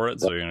test for it.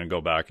 So But you're going to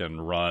go back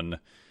and run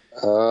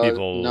no,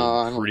 people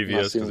I'm not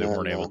previous seeing because they that in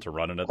weren't able the to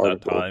run it at that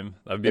article. time.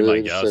 That would be They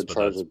my just guess, said but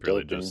charged that's with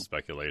purely doping. just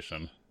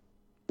speculation.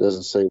 It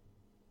doesn't say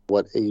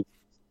what age.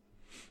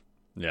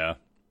 Yeah.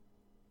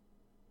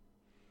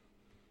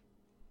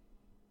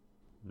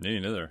 Me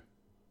neither.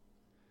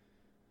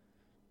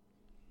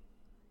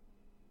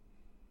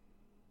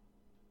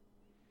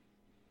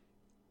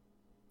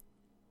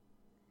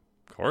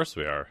 Of course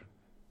we are.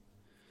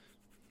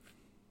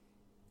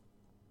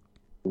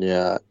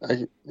 Yeah,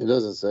 it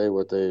doesn't say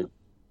what they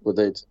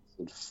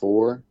tested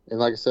for. And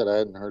like I said, I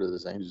hadn't heard of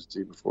this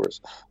agency before.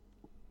 So.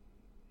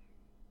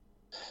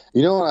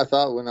 You know what I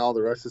thought when all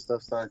the Russia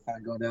stuff started kind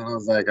of going down? I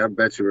was like, I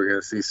bet you we're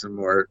going to see some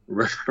more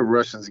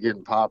Russians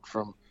getting popped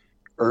from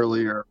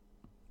earlier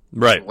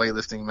Right.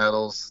 weightlifting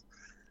medals.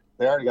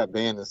 They already got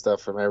banned and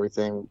stuff from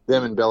everything.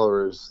 Them in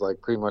Belarus,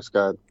 like, pretty much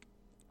got,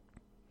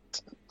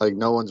 like,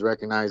 no one's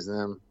recognizing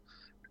them.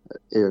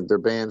 They're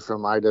banned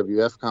from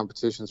IWF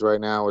competitions right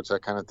now, which I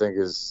kind of think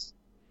is,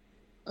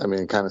 I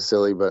mean, kind of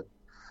silly, but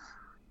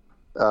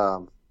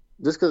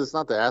just because it's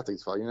not the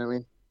athlete's fault, you know what I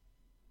mean?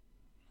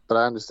 But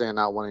I understand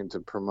not wanting to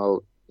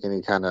promote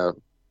any kind of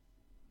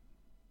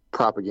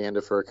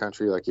propaganda for a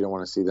country. Like, you don't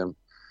want to see them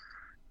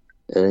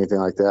anything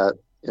like that.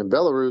 In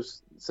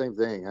Belarus, same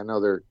thing. I know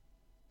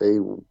they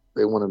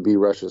want to be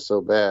Russia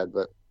so bad,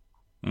 but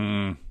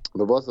both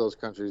of those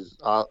countries,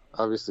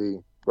 obviously,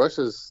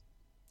 Russia's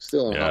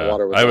still in hot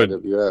water with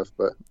IWF.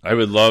 But I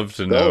would love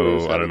to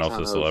know. I don't know if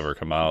this this will ever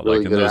come out. Really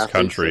like in those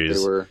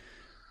countries,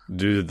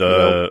 do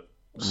the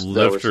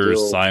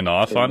lifters sign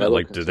off on it?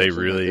 Like, do they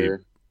really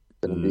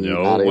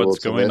know what's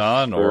going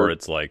on, or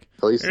it's like,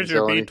 here's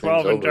your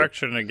B12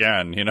 injection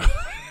again? You know,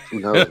 who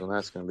knows when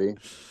that's going to be?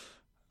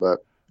 But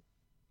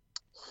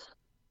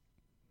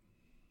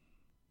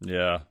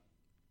yeah.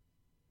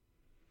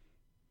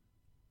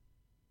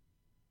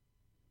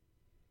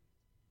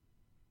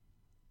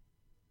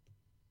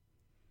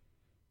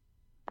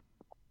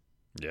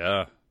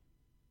 Yeah.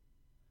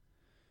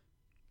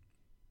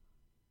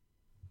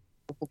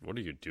 What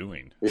are you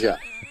doing? Yeah.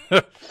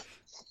 That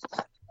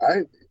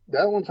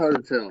one's hard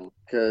to tell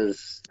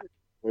because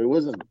it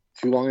wasn't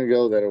too long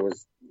ago that it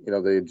was,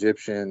 the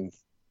Egyptian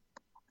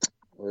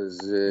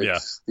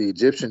the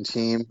Egyptian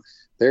team.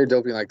 They're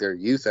doping like they're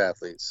youth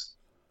athletes,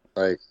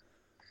 like,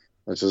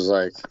 which is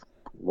like,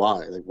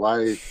 why? Like,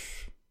 why?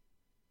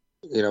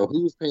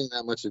 Who's paying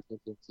that much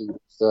attention to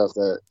stuff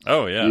that?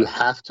 Oh yeah, you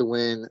have to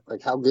win.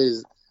 Like, how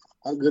good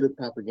of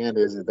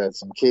propaganda is it that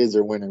some kids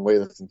are winning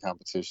weightlifting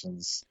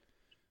competitions?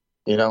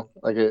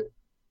 Like it.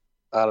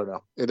 I don't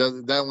know. It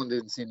doesn't. That one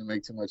didn't seem to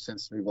make too much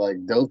sense to me. But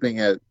like doping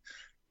at,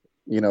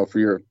 for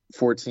your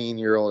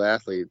 14-year-old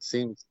athlete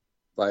seems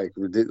like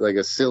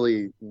a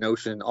silly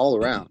notion all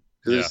around.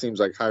 Because it seems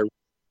like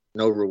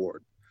no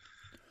reward.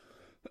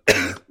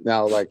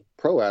 Now, like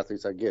pro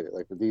athletes, I get it.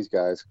 Like with these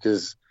guys,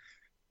 because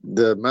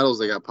the medals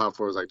they got popped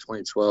for was like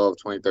 2012,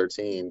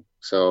 2013.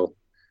 So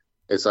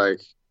it's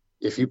like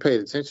if you paid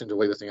attention to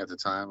weightlifting at the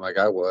time, like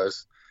I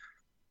was,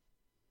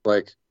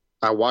 like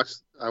I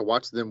watched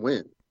them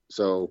win.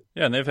 So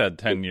yeah, and they've had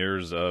 10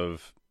 years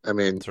of, I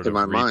mean, sort of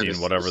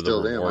reaping whatever the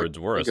rewards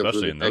were,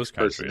 especially in those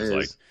countries.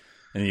 Like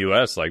in the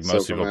U.S., like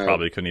most people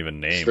probably couldn't even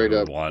name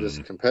who won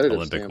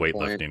Olympic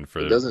weightlifting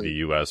for the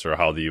U.S. or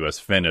how the U.S.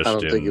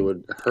 finished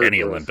in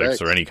any Olympics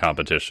or any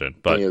competition.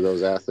 But any of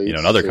those athletes,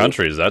 in other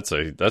countries, that's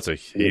a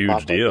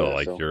huge deal.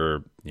 Like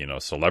you're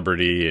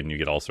celebrity and you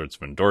get all sorts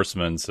of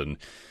endorsements and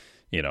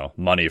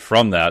money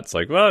from that. It's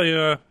like, well,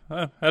 yeah,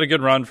 I had a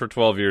good run for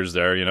 12 years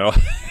there.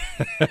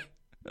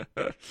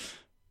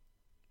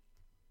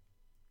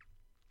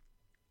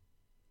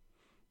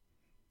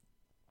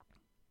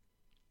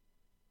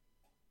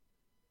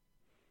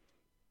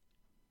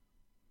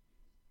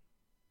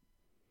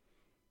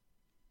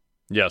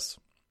 Yes.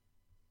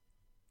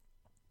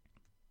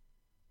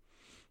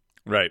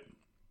 Right.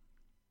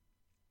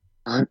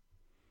 And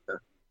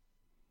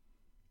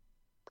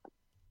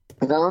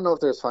I don't know if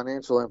there's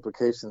financial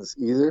implications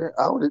either.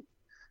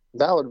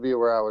 That would be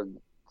where I would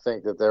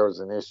think that there was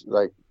an issue,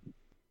 like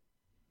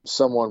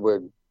someone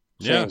would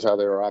Yeah. change how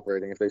they were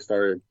operating if they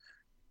started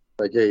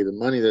like, hey, the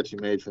money that you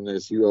made from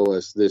this, you owe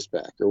us this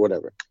back or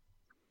whatever.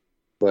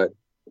 But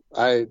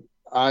I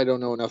I don't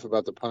know enough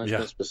about the Yeah.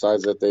 punishments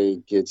besides that they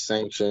get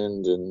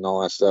sanctioned and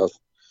all that stuff.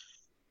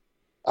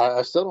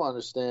 I still don't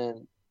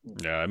understand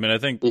Yeah. I mean, I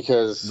think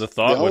because the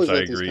they thought, which always I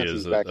let these agree,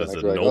 is countries back in, as like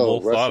a they're like, oh,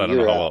 noble thought. Russia, I don't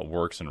know you're how out, it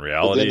works in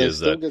but then reality. they Is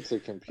still that, get to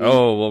compete.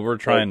 oh, well, we're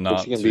Like, trying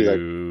but you not can be like,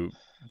 to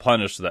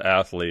punish the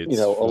athletes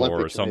for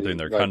Olympic something committee,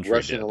 their like country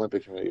Russian did.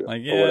 Olympic Committee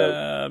Like, or whatever.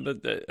 yeah,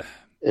 but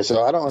And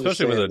so I don't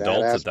especially with understand that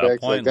adults at that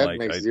aspect. Like point, that like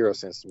makes zero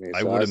sense to me. I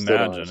So would I still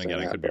don't imagine, again, understand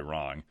I that. could be But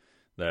wrong,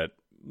 that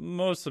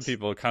most of the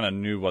people kind of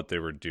knew what they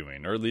were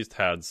doing, or at least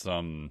had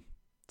some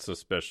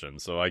suspicion.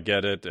 So I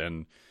get it,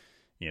 and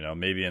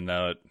maybe in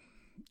that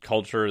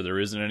culture there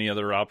isn't any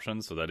other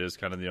option, so that is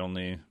kind of the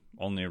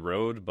only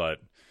road.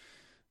 But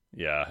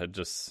yeah, it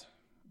just,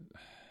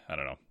 I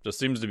don't know, just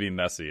seems to be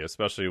messy,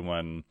 especially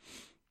when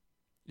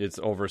it's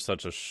over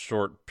such a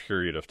short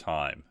period of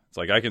time. It's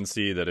like, I can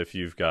see that if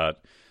you've got,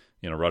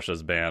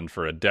 Russia's banned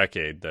for a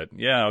decade, that,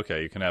 yeah,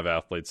 okay, you can have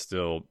athletes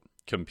still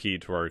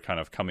compete who are kind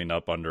of coming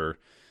up under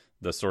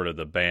the sort of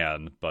the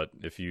ban. But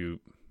if you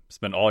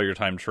spend all your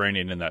time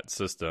training in that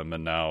system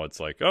and now it's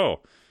like,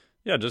 oh,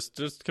 yeah,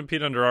 just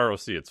compete under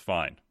ROC, it's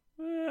fine.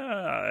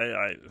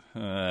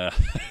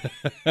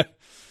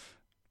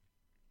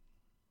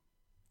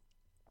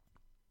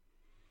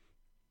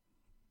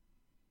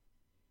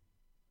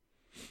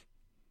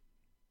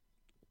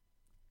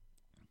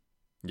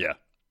 Yeah.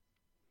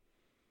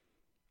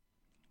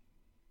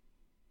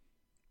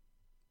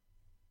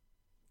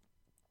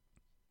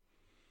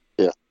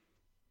 yeah,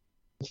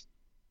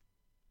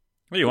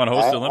 Well, you want to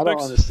host the I don't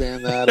Olympics?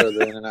 understand that or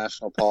the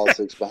international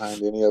politics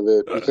behind any of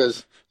it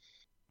because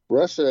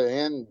Russia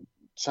and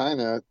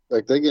China,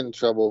 like they get in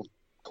trouble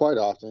quite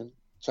often.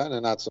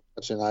 China not so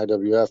much in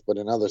IWF, but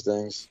in other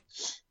things.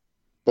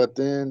 But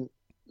then,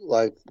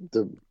 like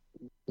the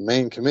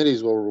main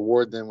committees will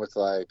reward them with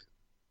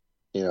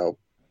you know,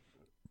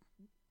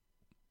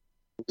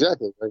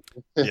 exactly. Like,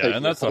 Yeah, like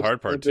and you that's the host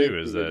hard the part too, Olympics,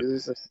 is you that do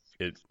this.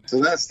 it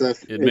So that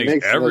stuff it it makes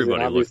makes noise, and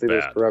everybody look obviously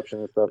there's bad, corruption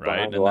and stuff right?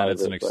 behind a And then lot of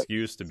it's an it, but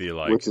excuse to be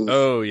like, which is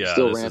oh yeah,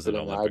 still this isn't rampant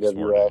an in the Olympic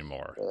sport IWF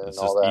anymore. and It's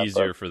all just that. But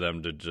easier for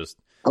them to just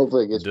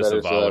hopefully it gets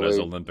better, so disavow that it as way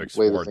Olympic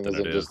the sport thing than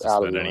it isn't is just to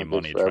out of spend the any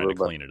Olympics money trying forever. to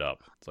But clean it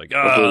up. It's like,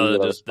 hopefully we ah,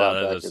 get our just spot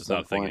back that's at just not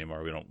some a thing point.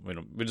 anymore.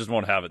 We just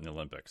won't have it in the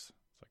Olympics.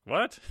 It's like,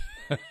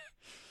 what?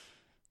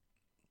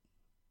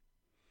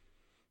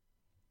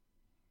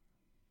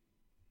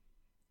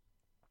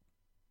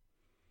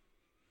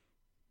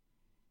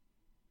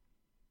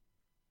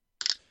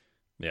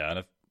 Yeah, and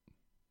if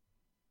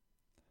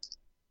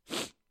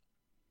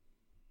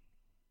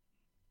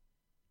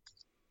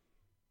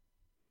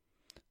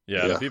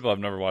yeah, and if Yeah, people have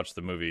never watched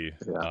the movie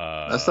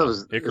yeah, that stuff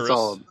is it's Icarus,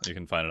 all you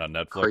can find it on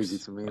crazy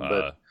Netflix. to me.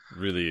 But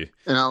Really,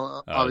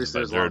 obviously by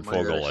there's a lot of Jared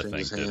money that Fogle, I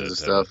exchanges think, did hands and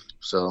it, and stuff.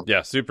 So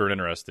yeah, super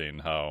interesting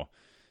how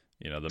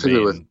the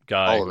particularly with main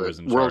guy all of who it, was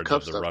in World charge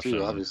Cup of the stuff too.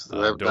 Russian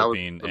Obviously that was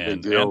doping a big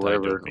and deal,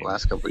 whatever, in the anti-doping,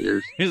 last couple of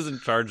years. he was in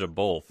charge of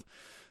both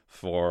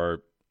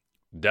for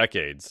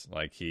decades.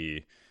 Like,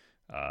 he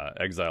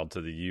exiled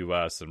to the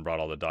U.S. and brought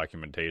all the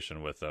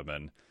documentation with him,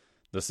 and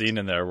the scene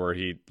in there where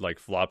he like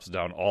flops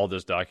down all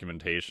this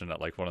documentation at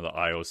like one of the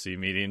IOC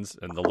meetings,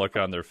 and the look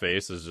on their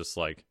face is just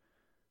like,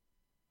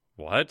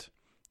 what?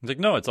 He's like,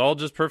 no, it's all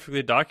just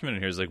perfectly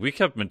documented here. He's like, we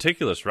kept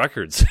meticulous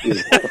records.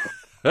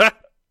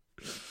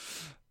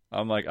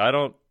 I'm like, I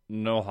don't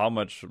know how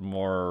much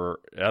more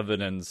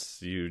evidence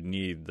you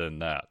need than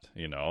that,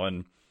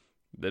 and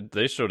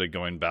they showed it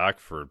going back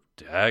for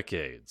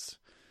decades.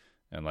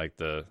 And like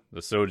the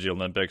Sochi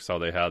Olympics, how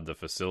they had the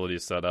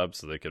facilities set up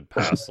so they could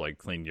pass like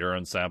clean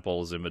urine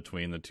samples in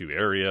between the two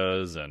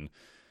areas, and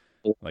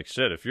like,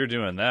 shit, if you're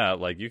doing that,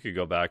 like, you could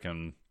go back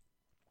and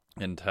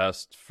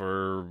test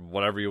for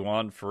whatever you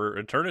want for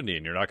eternity,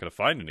 and you're not going to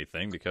find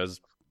anything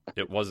because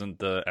it wasn't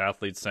the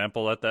athlete's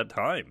sample at that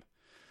time.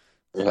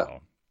 Yeah.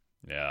 So,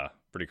 yeah,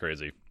 pretty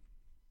crazy.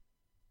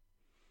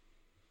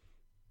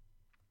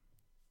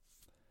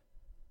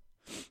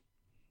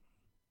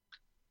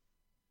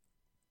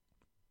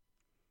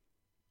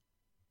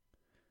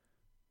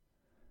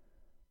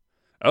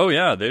 Oh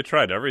yeah, they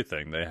tried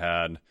everything. They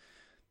had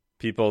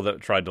people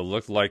that tried to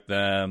look like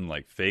them,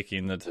 like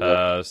faking the Yeah.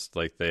 test.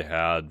 Like, they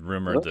had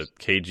rumored That's that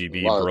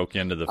KGB a lot. broke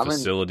into the I mean,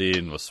 facility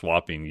and was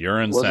swapping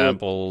urine was it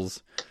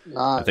samples.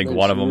 I not think maybe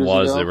one of 2 them years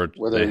was ago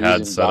where they they were had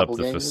using set up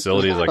the doppelgangers?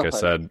 facilities, like I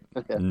said,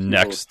 Like people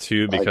next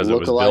to, like because it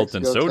was built lookalikes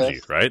in go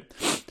Sochi, test. right?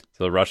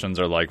 So the Russians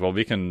are like, well,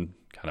 we can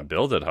kind of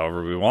build it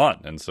however we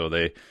want, and so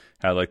they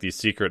had like these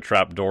secret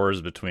trap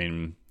doors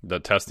between the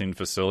testing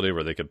facility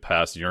where they could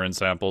pass urine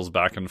samples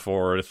back and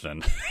forth,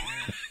 and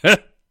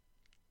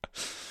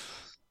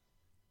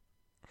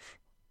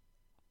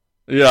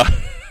yeah.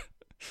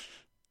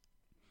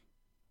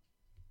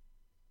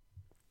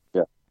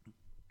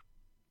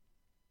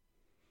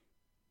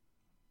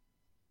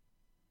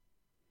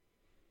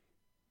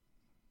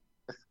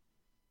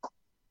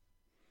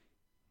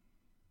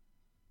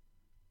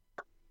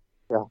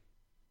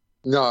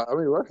 No, I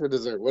mean Russia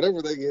deserves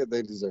whatever they get,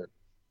 they deserve.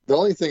 The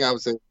only thing I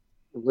would say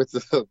with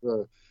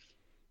the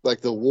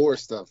like the war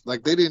stuff,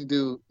 like they didn't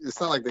do. It's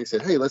not like they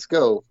said, "Hey, let's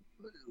go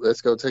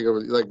take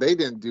over." Like they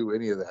didn't do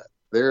any of that.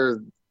 They're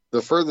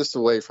the furthest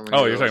away from any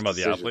Oh, of you're talking those about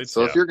the decisions. athletes?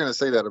 So if Yeah. you're going to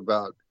say that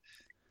about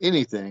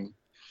anything,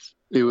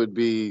 it would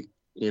be,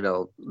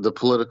 the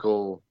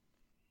political,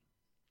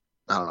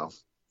 I don't know,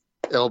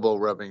 elbow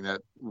rubbing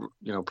that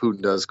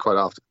Putin does quite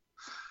often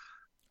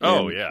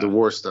Oh, in the yeah.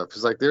 war stuff.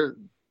 It's like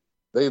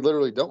they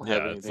literally don't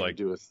have Yeah, it's anything to like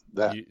do with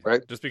that, you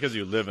right? just because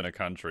you live in a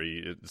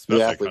country, The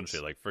especially a country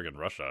athletes, like friggin'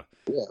 Russia,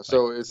 yeah. like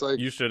So it's like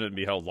you shouldn't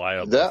be held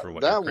liable that for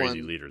what your that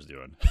crazy one leader's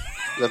doing.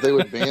 that they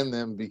would ban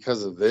them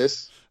because of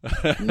this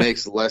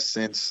makes less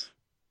sense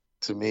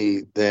to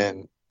me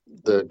than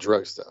the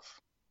drug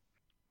stuff.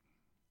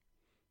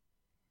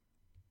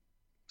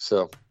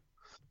 So,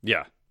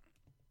 Yeah.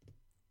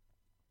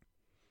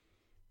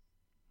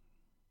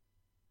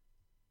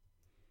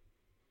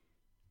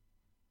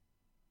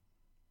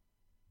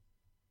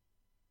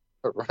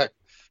 right.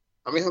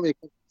 I mean, how many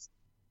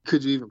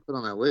could you even put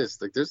on that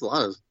list? Like, there's a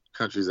lot of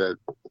countries that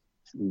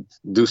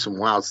do some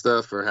wild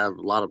stuff or have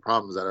a lot of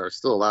problems that are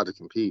still allowed to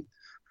compete.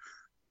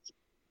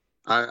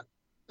 I,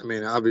 I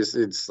mean,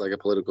 obviously, it's like a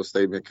political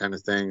statement kind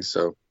of thing.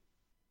 So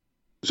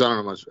I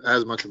don't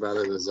know much about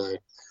it as I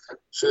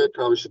should.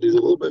 Probably should do a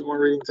little bit more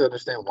reading to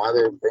understand why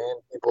they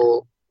banned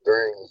people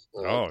during,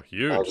 Oh, I'll just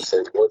huge. say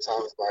war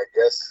times. My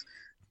guess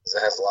is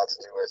it has a lot to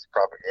do with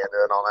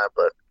propaganda and all that.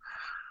 But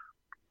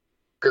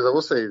because I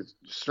will say,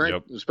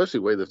 strength, Yep. especially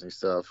weightlifting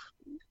stuff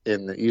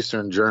in the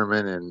Eastern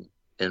German and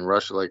in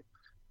Russia, like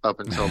up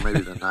until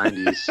maybe the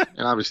 90s,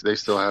 and obviously they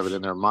still have it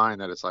in their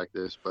mind that it's like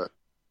this, but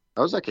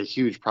that was like a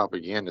huge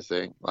propaganda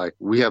thing. Like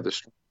we have the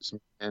strongest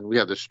and we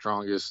have the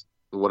strongest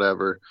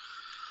whatever.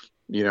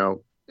 You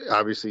know,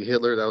 obviously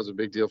Hitler, that was a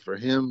big deal for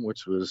him,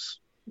 which was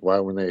why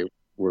when they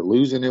were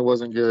losing, it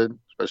wasn't good,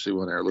 especially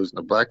when they were losing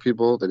to black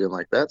people. They didn't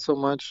like that so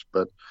much,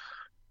 but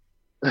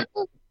like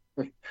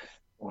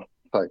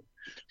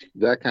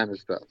that kind of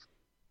stuff.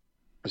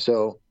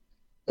 So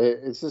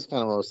it's just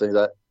kind of one of those things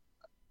that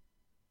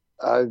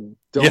I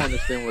don't Yeah.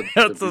 understand what the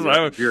That's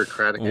just,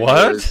 bureaucratic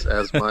angle is what?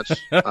 as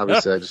much.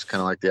 Obviously, I just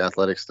kind of like the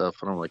athletic stuff.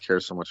 I don't really care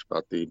so much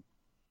about the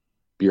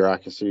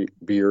bureaucracy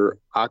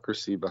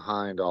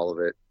behind all of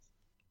it.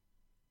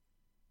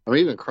 I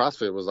mean, even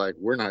CrossFit was like,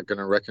 we're not going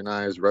to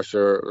recognize Russia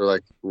or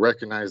like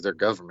recognize their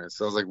government.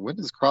 So I was like, when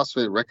does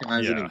CrossFit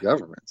recognize any Yeah.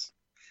 governments?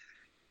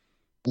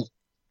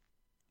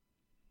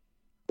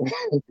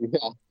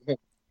 Yeah.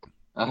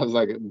 I was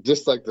like,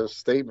 just like the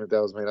statement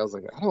that was made, I was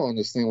like, I don't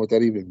understand what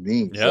that even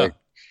means. Yeah. Like,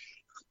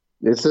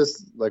 it's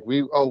just like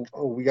we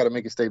got to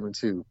make a statement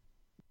too.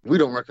 We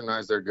don't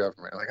recognize their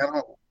government. Like, I don't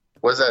know.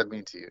 What does that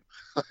mean to you?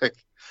 Like,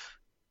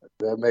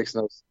 that makes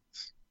no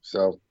sense.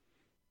 So,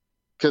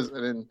 because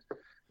I mean,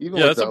 even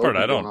Yeah, with that's the the part I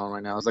Open going don't on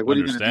right now, it's like, what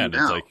are you going to do understand.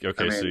 It's now? like, I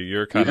okay, so mean,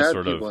 you're you kind of had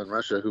sort people of in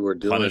Russia who were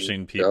doing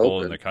punishing the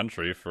people in the Open,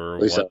 country for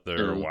at least, what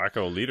their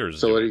wacko leader's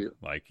so what do doing. you?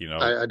 Like,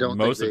 I don't think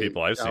most of the they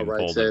people I've seen outright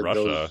pulled in said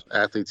Russia, those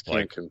athletes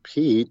can't like,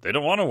 compete. they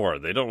don't want a war.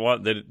 They don't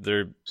want,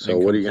 they're So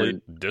in what are you complete going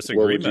to?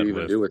 What would you disagreement even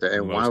with do with that?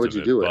 And why most would of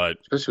you it. do it? But,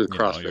 Especially with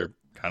CrossFit. you're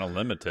kind of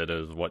limited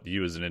as what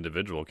you as an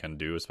individual can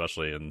do,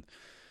 especially in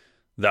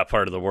that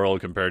part of the world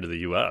compared to the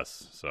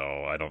US.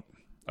 So I don't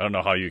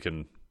know how you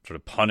can sort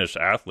of punish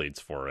athletes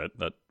for it.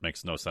 That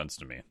makes no sense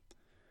to me.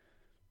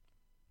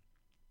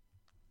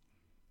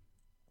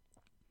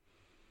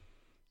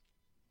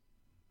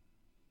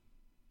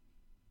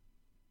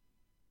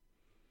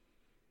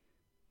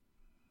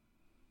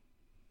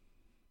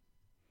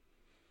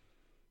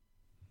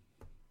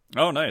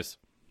 Oh, nice.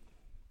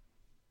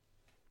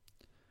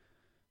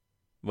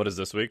 What is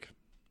this week?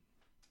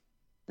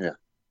 Yeah,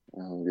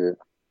 good.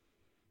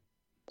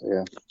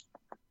 Yeah.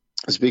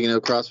 Speaking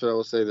of CrossFit, I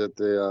will say that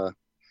the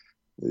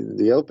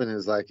Open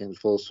is like in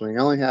full swing.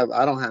 I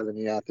don't have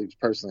any athletes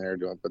personally that are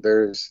doing it, but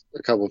there's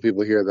a couple of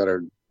people here that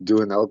are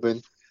doing the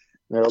Open.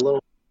 They're a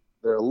little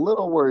they're a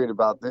little worried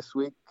about this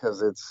week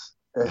because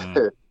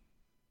Mm.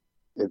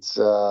 it's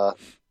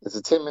it's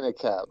a 10-minute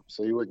cap,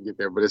 so you wouldn't get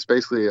there. But it's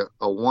basically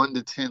a 1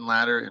 to 10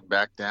 ladder and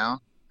back down.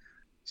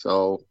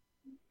 So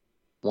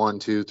 1,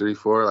 2, 3,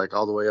 4, like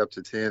all the way up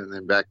to 10, and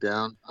then back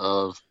down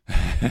of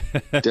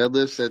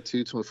deadlifts at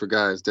 220 for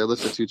guys,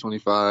 deadlifts at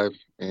 225,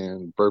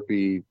 and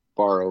burpee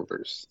bar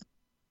overs.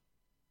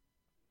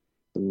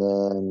 And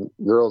then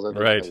girls, I think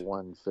at Right.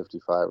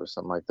 155 or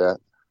something like that.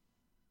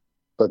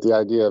 But the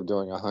idea of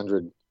doing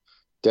 100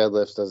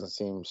 deadlifts doesn't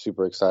seem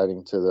super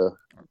exciting to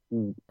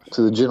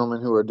the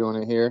gentlemen who are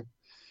doing it here.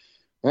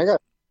 And I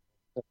got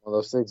one of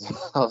those things.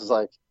 I was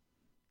like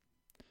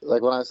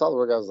when I saw the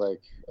work, I was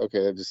like,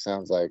 okay, that just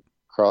sounds like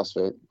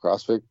CrossFit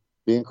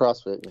being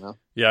CrossFit.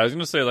 Yeah, I was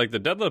gonna say like the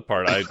deadlift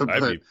part, I'd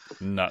But be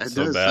not it so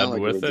doesn't bad sound like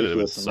a with it. It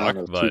would ridiculous suck, amount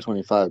of but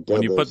 225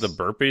 when you put the deadlifts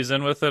burpees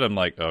in with it, I'm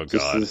like, oh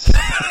just to god.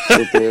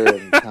 sit there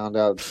and pound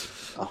out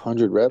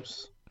 100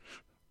 reps,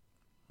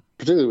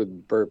 particularly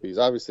with burpees.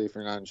 Obviously, if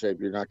you're not in shape,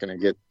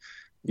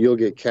 you'll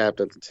get capped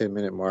at the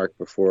 10-minute mark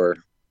before,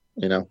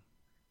 you know.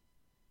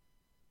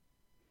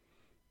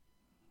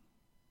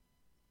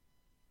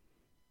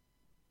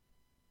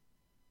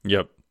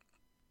 Yep.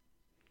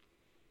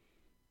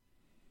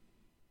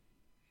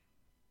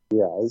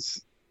 Yeah,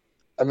 it's.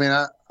 I mean,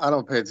 I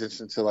don't pay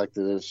attention to like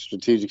the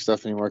strategic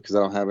stuff anymore because I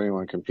don't have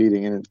anyone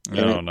competing in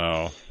Oh it.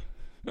 no.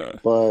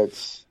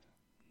 But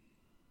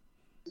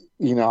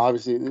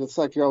obviously, it's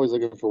like you're always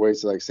looking for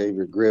ways to like save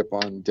your grip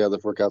on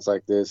deadlift workouts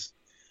like this.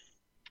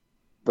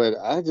 But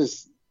I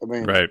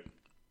mean, Right.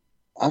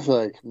 I feel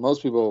like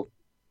most people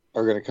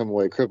are going to come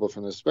away crippled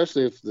from this,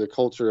 especially if the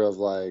culture of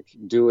like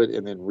do it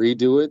and then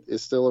redo it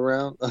is still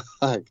around.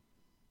 Like,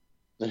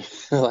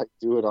 like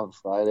do it on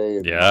Friday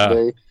and Yeah.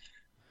 Monday,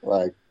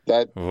 like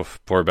that. Oof,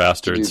 poor To do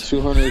bastards.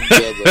 200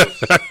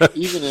 deadlifts,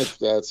 even if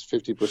that's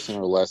 50%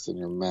 or less than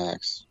your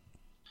max.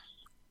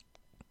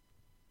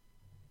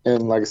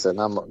 And like I said,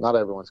 not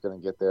everyone's going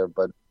to get there,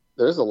 but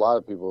there's a lot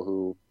of people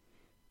who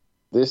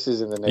this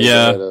is in the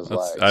Yeah, neighborhood of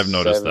like I've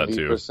noticed that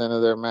too. 70%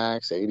 of their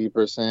max,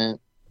 80%,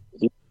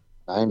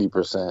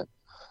 90%.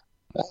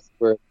 That's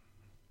where,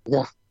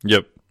 yeah,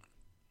 Yep.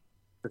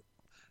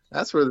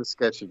 that's where the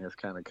sketchiness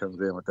kind of comes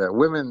in with that.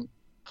 Women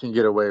can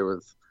get away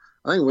with,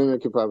 I think women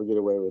could probably get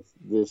away with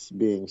this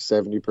being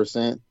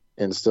 70%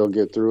 and still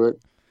get through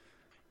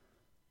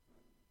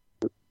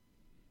it.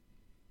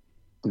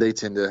 They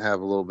tend to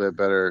have a little bit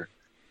better.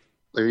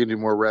 They're going to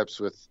do more reps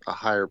with a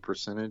higher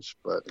percentage,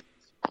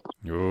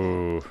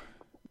 Ooh.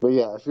 but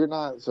yeah, if you're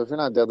not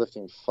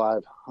deadlifting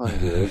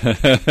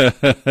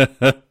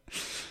 500,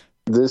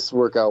 this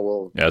workout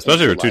will Yeah,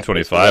 especially for change your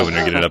life. 225 when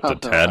you're getting up to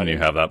 10 I and you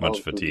mean, have that I'll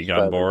much fatigue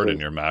describe on it board and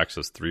 'cause your max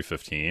is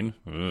 315.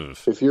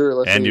 Oof. if you're,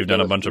 let's say And you you've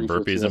done a deadlift bunch of 315,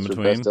 burpees in that's your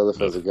best between.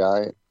 deadlift as a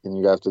guy, and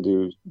you have to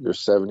do your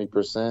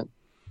 70%.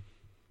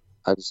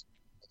 I just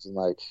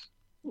like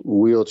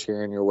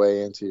wheelchairing your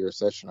way into your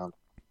session on.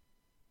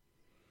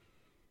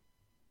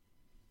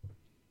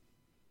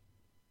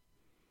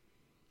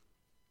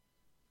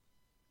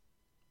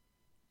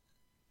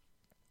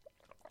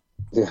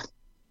 Yeah.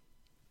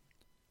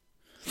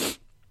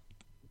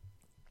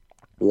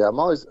 Yeah, I'm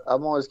always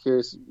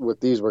curious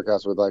with these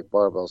workouts with like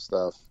barbell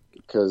stuff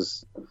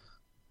because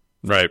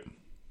Right.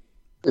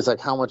 it's like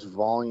how much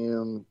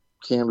volume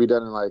can be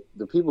done, and like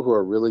the people who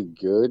are really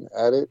good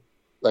at it,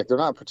 like they're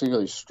not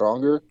particularly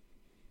stronger,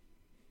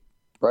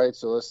 right?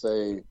 So let's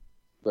say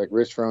like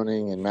Rich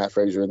Froning and Matt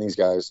Fraser and these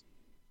guys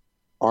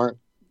aren't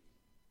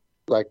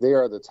like they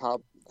are the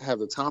top, have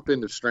the top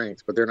end of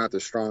strength, but they're not the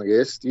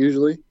strongest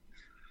usually.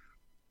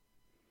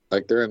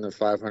 Like they're in the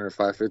 500,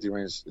 550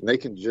 range, and they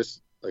can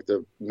just like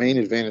the main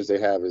advantage they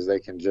have is they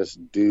can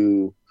just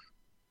do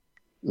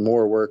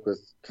more work with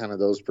kind of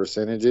those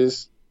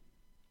percentages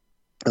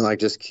and like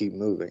just keep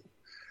moving.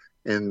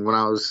 And when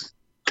I was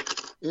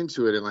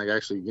into it and like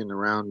actually getting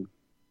around,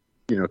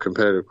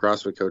 competitive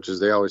CrossFit coaches,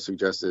 they always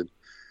suggested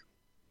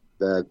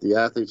that the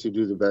athletes who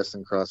do the best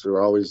in CrossFit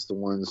are always the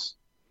ones.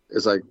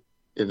 It's like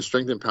in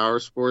strength and power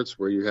sports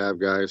where you have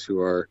guys who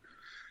are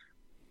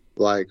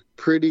like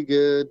pretty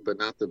good, but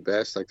not the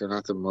best. Like they're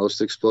not the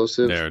most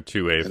explosive. They're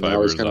 2A And they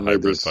always fibers, kind the of made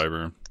hybrid this,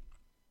 fiber.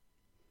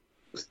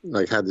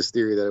 like had this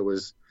theory that it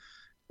was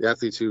the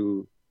athletes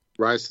who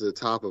rise to the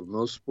top of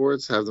most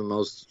sports have the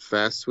most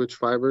fast switch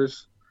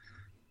fibers.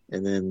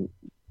 And then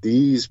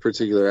these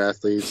particular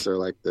athletes are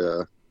like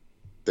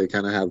they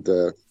kind of have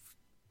the,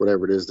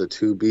 whatever it is, the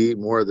 2B,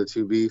 more of the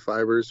 2B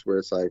fibers where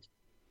it's like,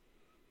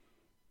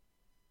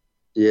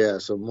 yeah,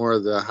 so more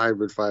of the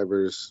hybrid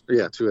fibers,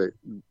 yeah, 2A,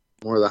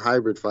 more of the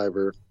hybrid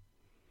fiber,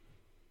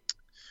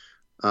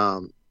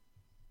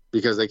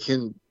 because they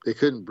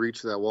couldn't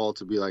breach that wall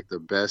to be like the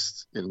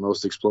best and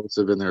most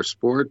explosive in their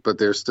sport, but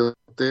they're still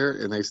there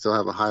and they still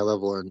have a high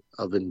level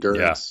of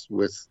endurance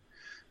with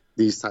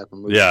these type of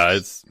movements. Yeah,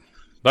 it's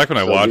back when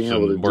I watched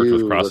and worked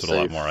with let's CrossFit a say,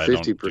 lot more. I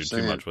don't do too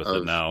 50% much with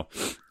it now.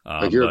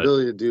 like your But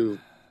ability to do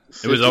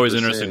it was always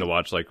interesting to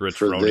watch like Rich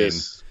for Froning,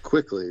 this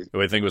quickly,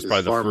 who I think was is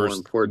probably the far more first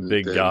important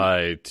big than,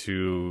 guy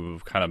to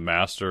kind of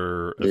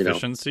master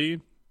efficiency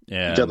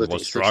and deadlifting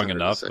was strong 600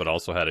 enough, a but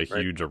also had a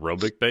right? huge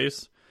aerobic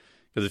base.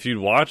 Because if you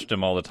watched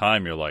him all the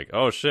time, you're like,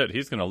 oh shit,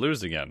 he's going to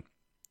lose again.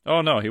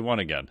 Oh no, he won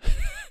again.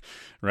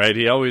 Right?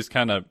 He always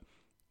kind of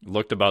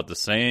looked about the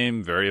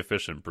same, very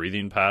efficient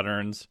breathing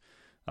patterns.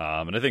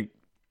 And I think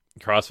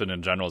CrossFit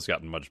in general has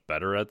gotten much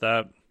better at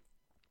that.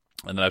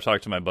 And then I've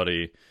talked to my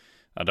buddy,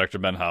 Dr.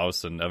 Ben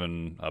House and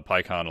Evan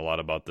Pycon a lot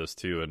about this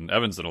too. And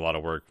Evan's did a lot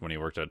of work when he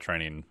worked at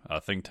Training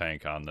Think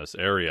Tank on this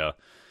area.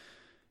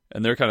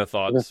 And their kind of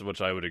thoughts,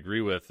 which I would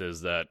agree with,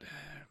 is that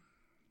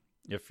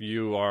if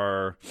you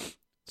are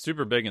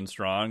super big and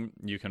strong,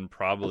 you can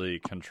probably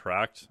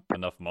contract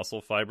enough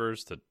muscle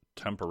fibers to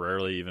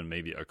temporarily even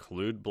maybe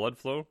occlude blood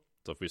flow.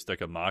 So if we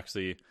stick a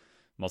Moxy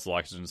muscle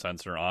oxygen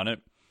sensor on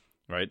it,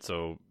 right?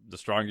 So the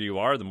stronger you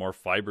are, the more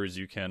fibers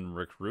you can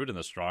recruit, and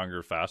the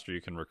stronger, faster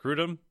you can recruit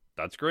them.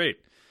 That's great.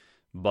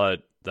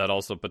 But that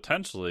also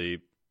potentially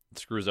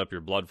screws up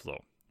your blood flow,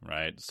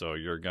 right? So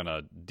you're going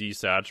to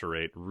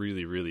desaturate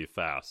really, really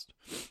fast.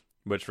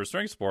 Which for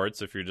strength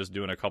sports, if you're just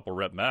doing a couple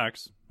rep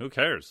max, who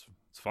cares?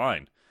 It's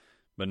fine.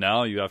 But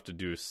now you have to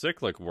do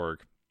cyclic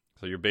work.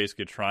 So you're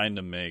basically trying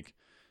to make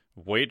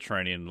weight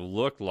training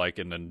look like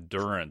an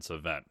endurance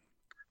event.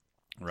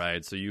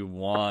 right? So you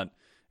want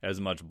as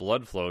much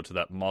blood flow to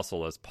that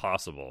muscle as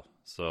possible.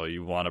 So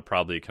you want to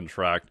probably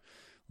contract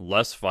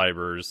less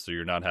fibers so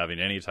you're not having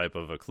any type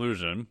of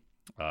occlusion,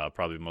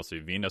 probably mostly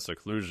venous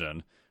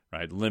occlusion,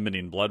 right?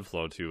 Limiting blood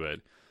flow to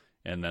it.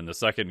 And then the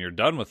second you're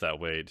done with that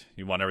weight,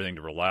 you want everything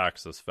to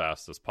relax as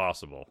fast as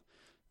possible.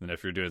 And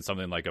if you're doing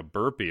something like a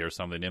burpee or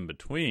something in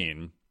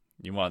between,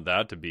 you want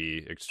that to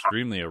be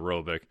extremely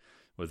aerobic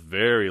with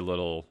very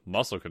little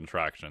muscle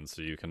contraction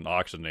so you can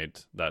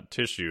oxygenate that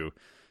tissue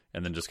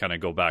and then just kind of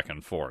go back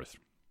and forth.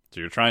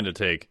 So you're trying to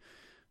take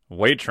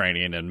weight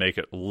training and make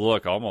it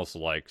look almost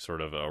like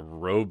sort of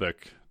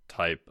aerobic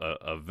type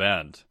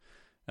event.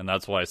 And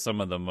that's why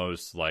some of the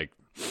most like,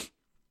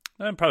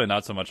 and probably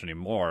not so much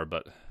anymore,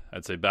 but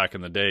I'd say back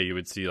in the day, you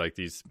would see like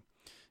these,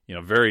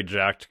 very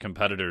jacked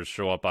competitors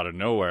show up out of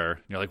nowhere.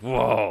 And you're like,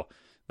 whoa,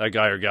 that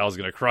guy or gal is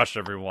going to crush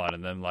everyone.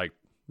 And then like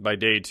by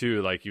day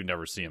 2, like you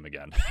never see him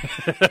again.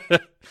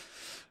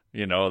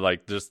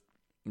 Like just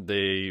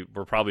they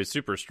were probably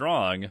super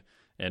strong,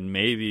 and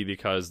maybe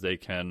because they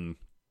can,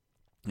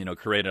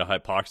 create a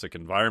hypoxic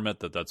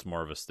environment that's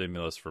more of a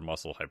stimulus for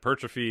muscle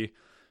hypertrophy.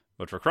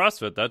 But for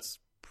CrossFit, that's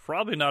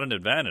probably not an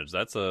advantage.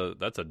 That's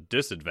a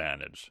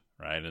disadvantage,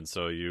 right? And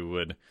so you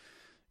would,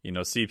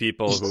 see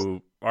people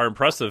who are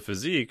impressive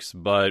physiques,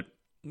 but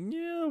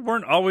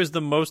weren't always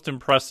the most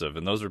impressive.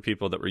 And those are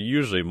people that were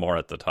usually more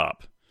at the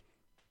top.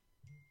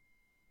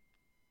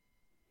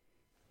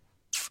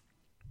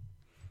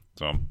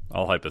 So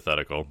all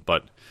hypothetical,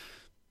 but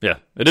yeah,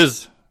 it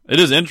is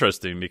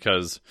interesting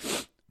because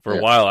for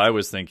a while I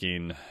was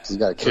thinking, just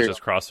as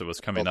CrossFit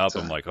was coming up,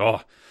 I'm like, oh,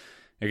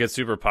 it gets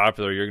super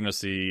popular. You're going to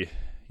see,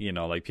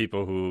 like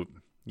people who,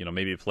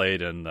 maybe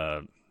played in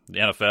the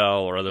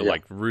NFL or other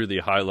like really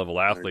high level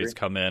athletes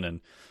come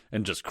in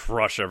and just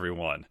crush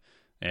everyone.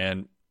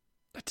 And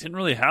that didn't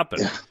really happen,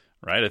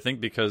 right? I think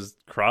because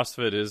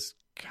CrossFit is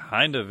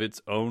kind of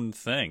its own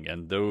thing,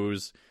 and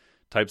those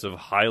types of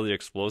highly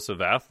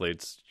explosive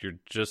athletes, you're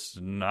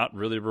just not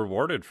really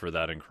rewarded for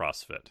that in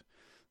CrossFit.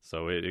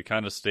 So it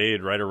kind of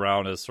stayed right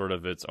around as sort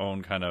of its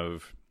own kind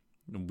of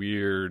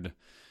weird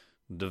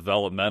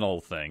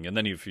developmental thing. And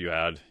then if you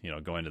add,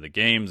 going to the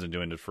games and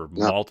doing it for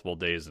multiple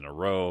days in a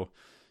row,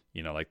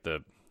 like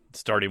the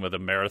starting with a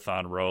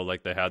marathon row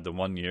like they had the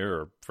one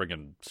year, or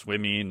friggin'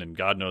 swimming and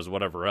God knows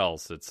whatever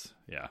else. It's,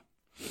 Yeah.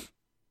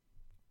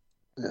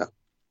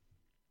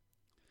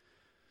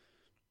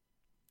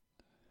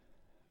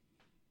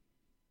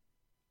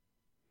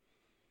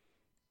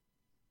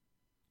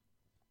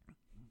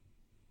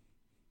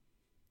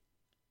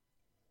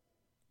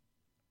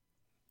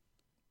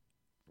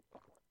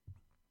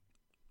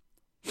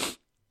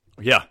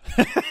 Yeah.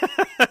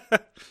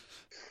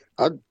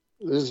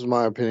 This is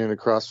my opinion of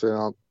CrossFit.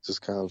 I'll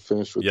just kind of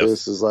finish with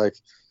this. Is like,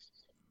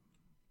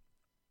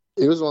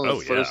 it was one of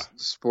the first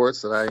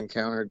sports that I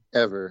encountered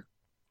ever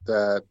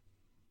that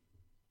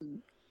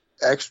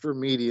extra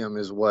medium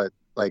is what,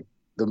 like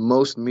the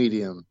most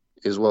medium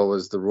is what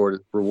was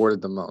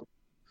rewarded the most.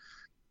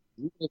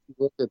 Even if you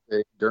look at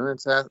the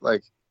endurance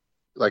like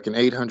an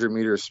 800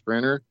 meter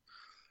sprinter,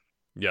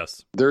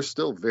 they're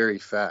still very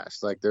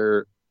fast. Like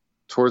they're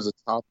towards the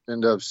top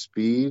end of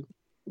speed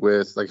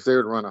with, like, if they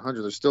were to run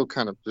 100, they're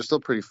still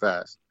pretty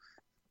fast.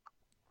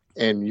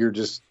 And you're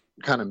just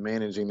kind of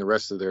managing the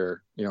rest of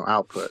their,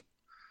 output.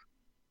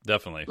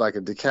 Definitely. Like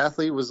a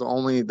decathlete was the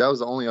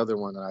only other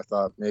one that I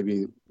thought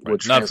maybe would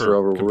transfer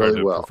over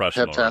really well.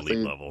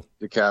 Heptathlete, level.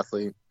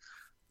 Decathlete.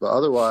 But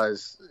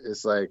otherwise,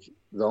 it's like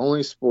the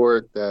only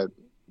sport that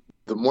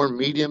the more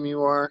medium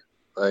you are,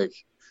 like,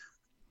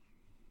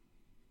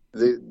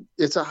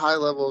 it's a high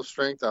level of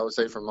strength, I would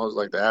say, for most,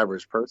 like the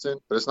average person,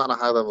 but it's not a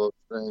high level of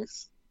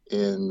strength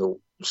in the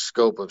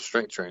scope of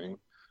strength training.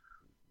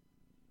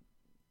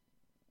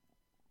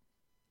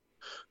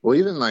 Well,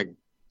 even like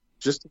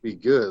just to be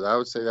good, I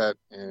would say that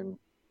in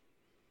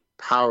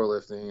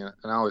powerlifting,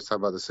 and I always talk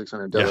about the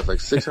 600 deadlift, like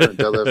 600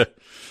 deadlift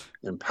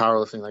and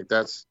powerlifting, like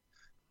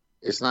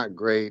it's not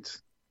great,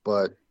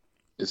 but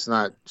it's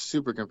not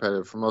super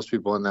competitive for most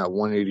people in that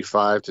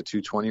 185 to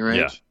 220 range.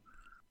 Yeah.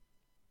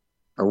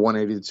 Or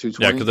 180 to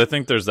 220. Yeah, because I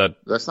think there's that,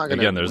 that's not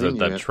again, there's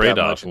that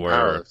trade-off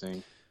where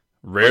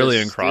rarely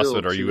in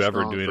CrossFit are you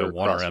ever doing a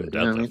 1RM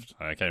deadlift.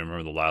 I can't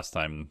remember the last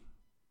time.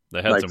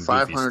 They had like some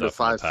goofy stuff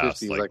in the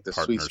past, like the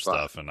partner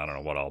stuff, and I don't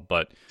know what all.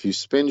 But if you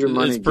spend your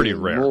money, it's pretty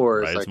rare, more,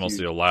 right? It's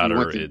mostly a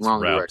ladder, it's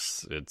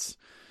reps, it's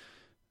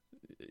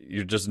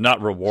you're just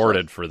not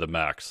rewarded for the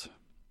max.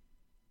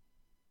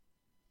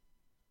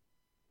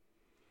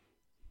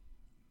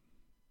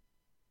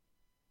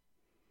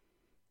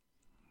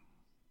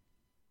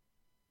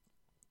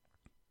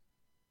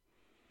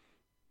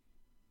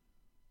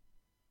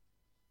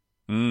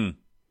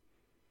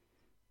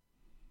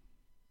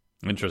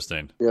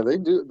 Interesting. Yeah, they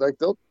do. Like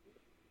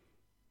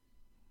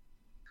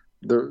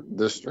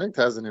the strength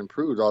hasn't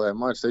improved all that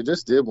much. They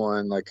just did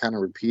one, like kind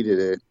of repeated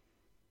it,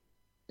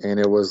 and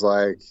it was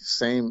like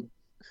same.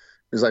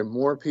 It's like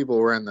more people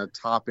were in the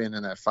top end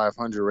in that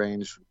 500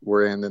 range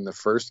were in than the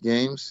first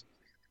games,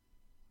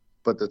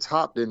 but the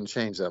top didn't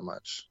change that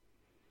much.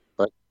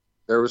 But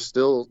there was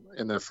still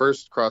in the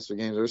first CrossFit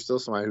Games, there was still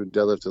somebody who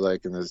deadlifted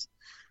like in this,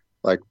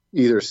 like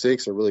either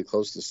 6 or really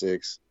close to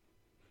 6.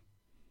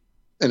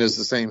 And it's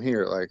the same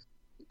here, like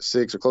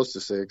 6 or close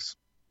to 6.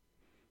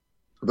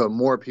 But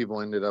more people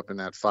ended up in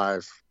that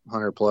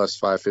 500 plus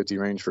 550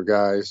 range for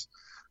guys.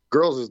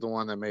 Girls is the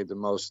one that made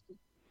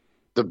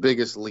the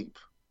biggest leap.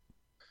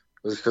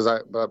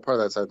 Because but part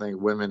of that's, I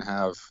think women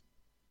have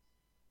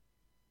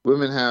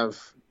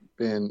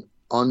been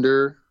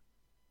under,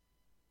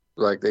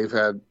 like they've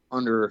had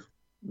under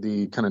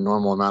the kind of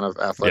normal amount of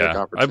athletic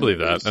opportunities. I believe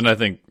that. And I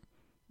think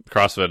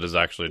CrossFit is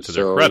actually, to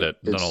their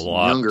credit, done a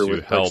lot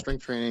to help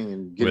strength training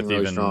and getting with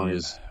really even strong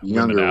is women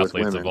younger athletes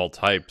with women. of all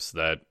types.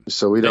 That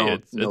so we don't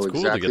it's know cool to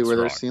exactly get where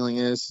their strong, ceiling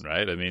is,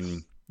 right? I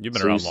mean, you've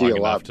been So you around see long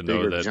a lot enough to know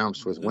bigger that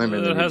jumps with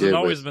women than it you hasn't did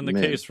always with been the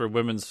men. case for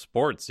women's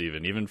sports,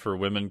 even for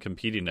women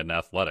competing in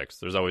athletics.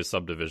 There's always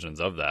subdivisions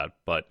of that,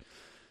 but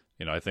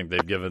I think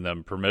they've given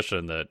them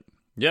permission that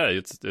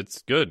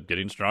it's good.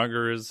 Getting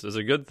stronger is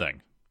a good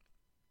thing.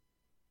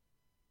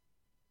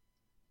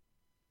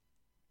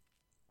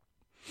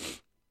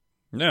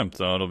 Yeah,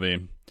 so it'll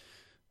be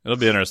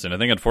interesting. I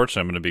think unfortunately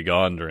I'm going to be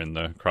gone during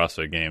the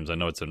CrossFit Games. I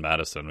know it's in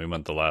Madison. We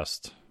went before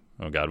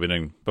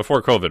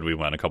COVID we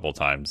went a couple of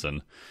times,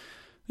 and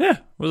yeah,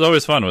 it was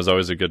always fun. It was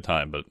always a good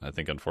time, but I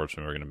think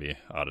unfortunately we're going to be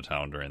out of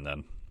town during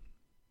then.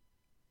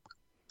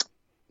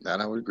 That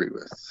I would agree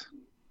with.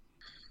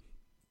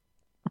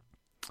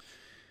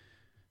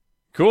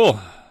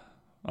 Cool.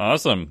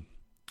 Awesome.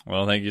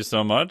 Well, thank you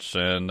so much,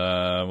 and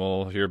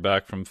we'll hear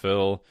back from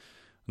Phil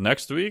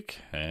next week,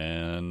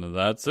 and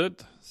that's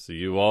it. See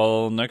you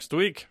all next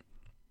week.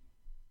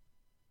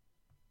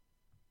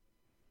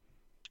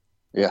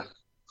 Yeah.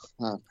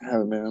 I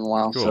haven't been in a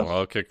while. Cool. So.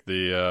 I'll kick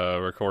the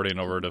recording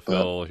over to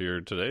Phil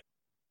here today.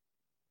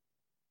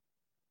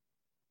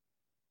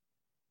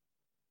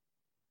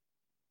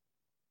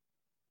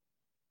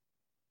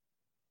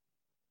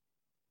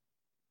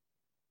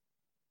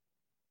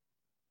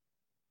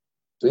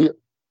 See you.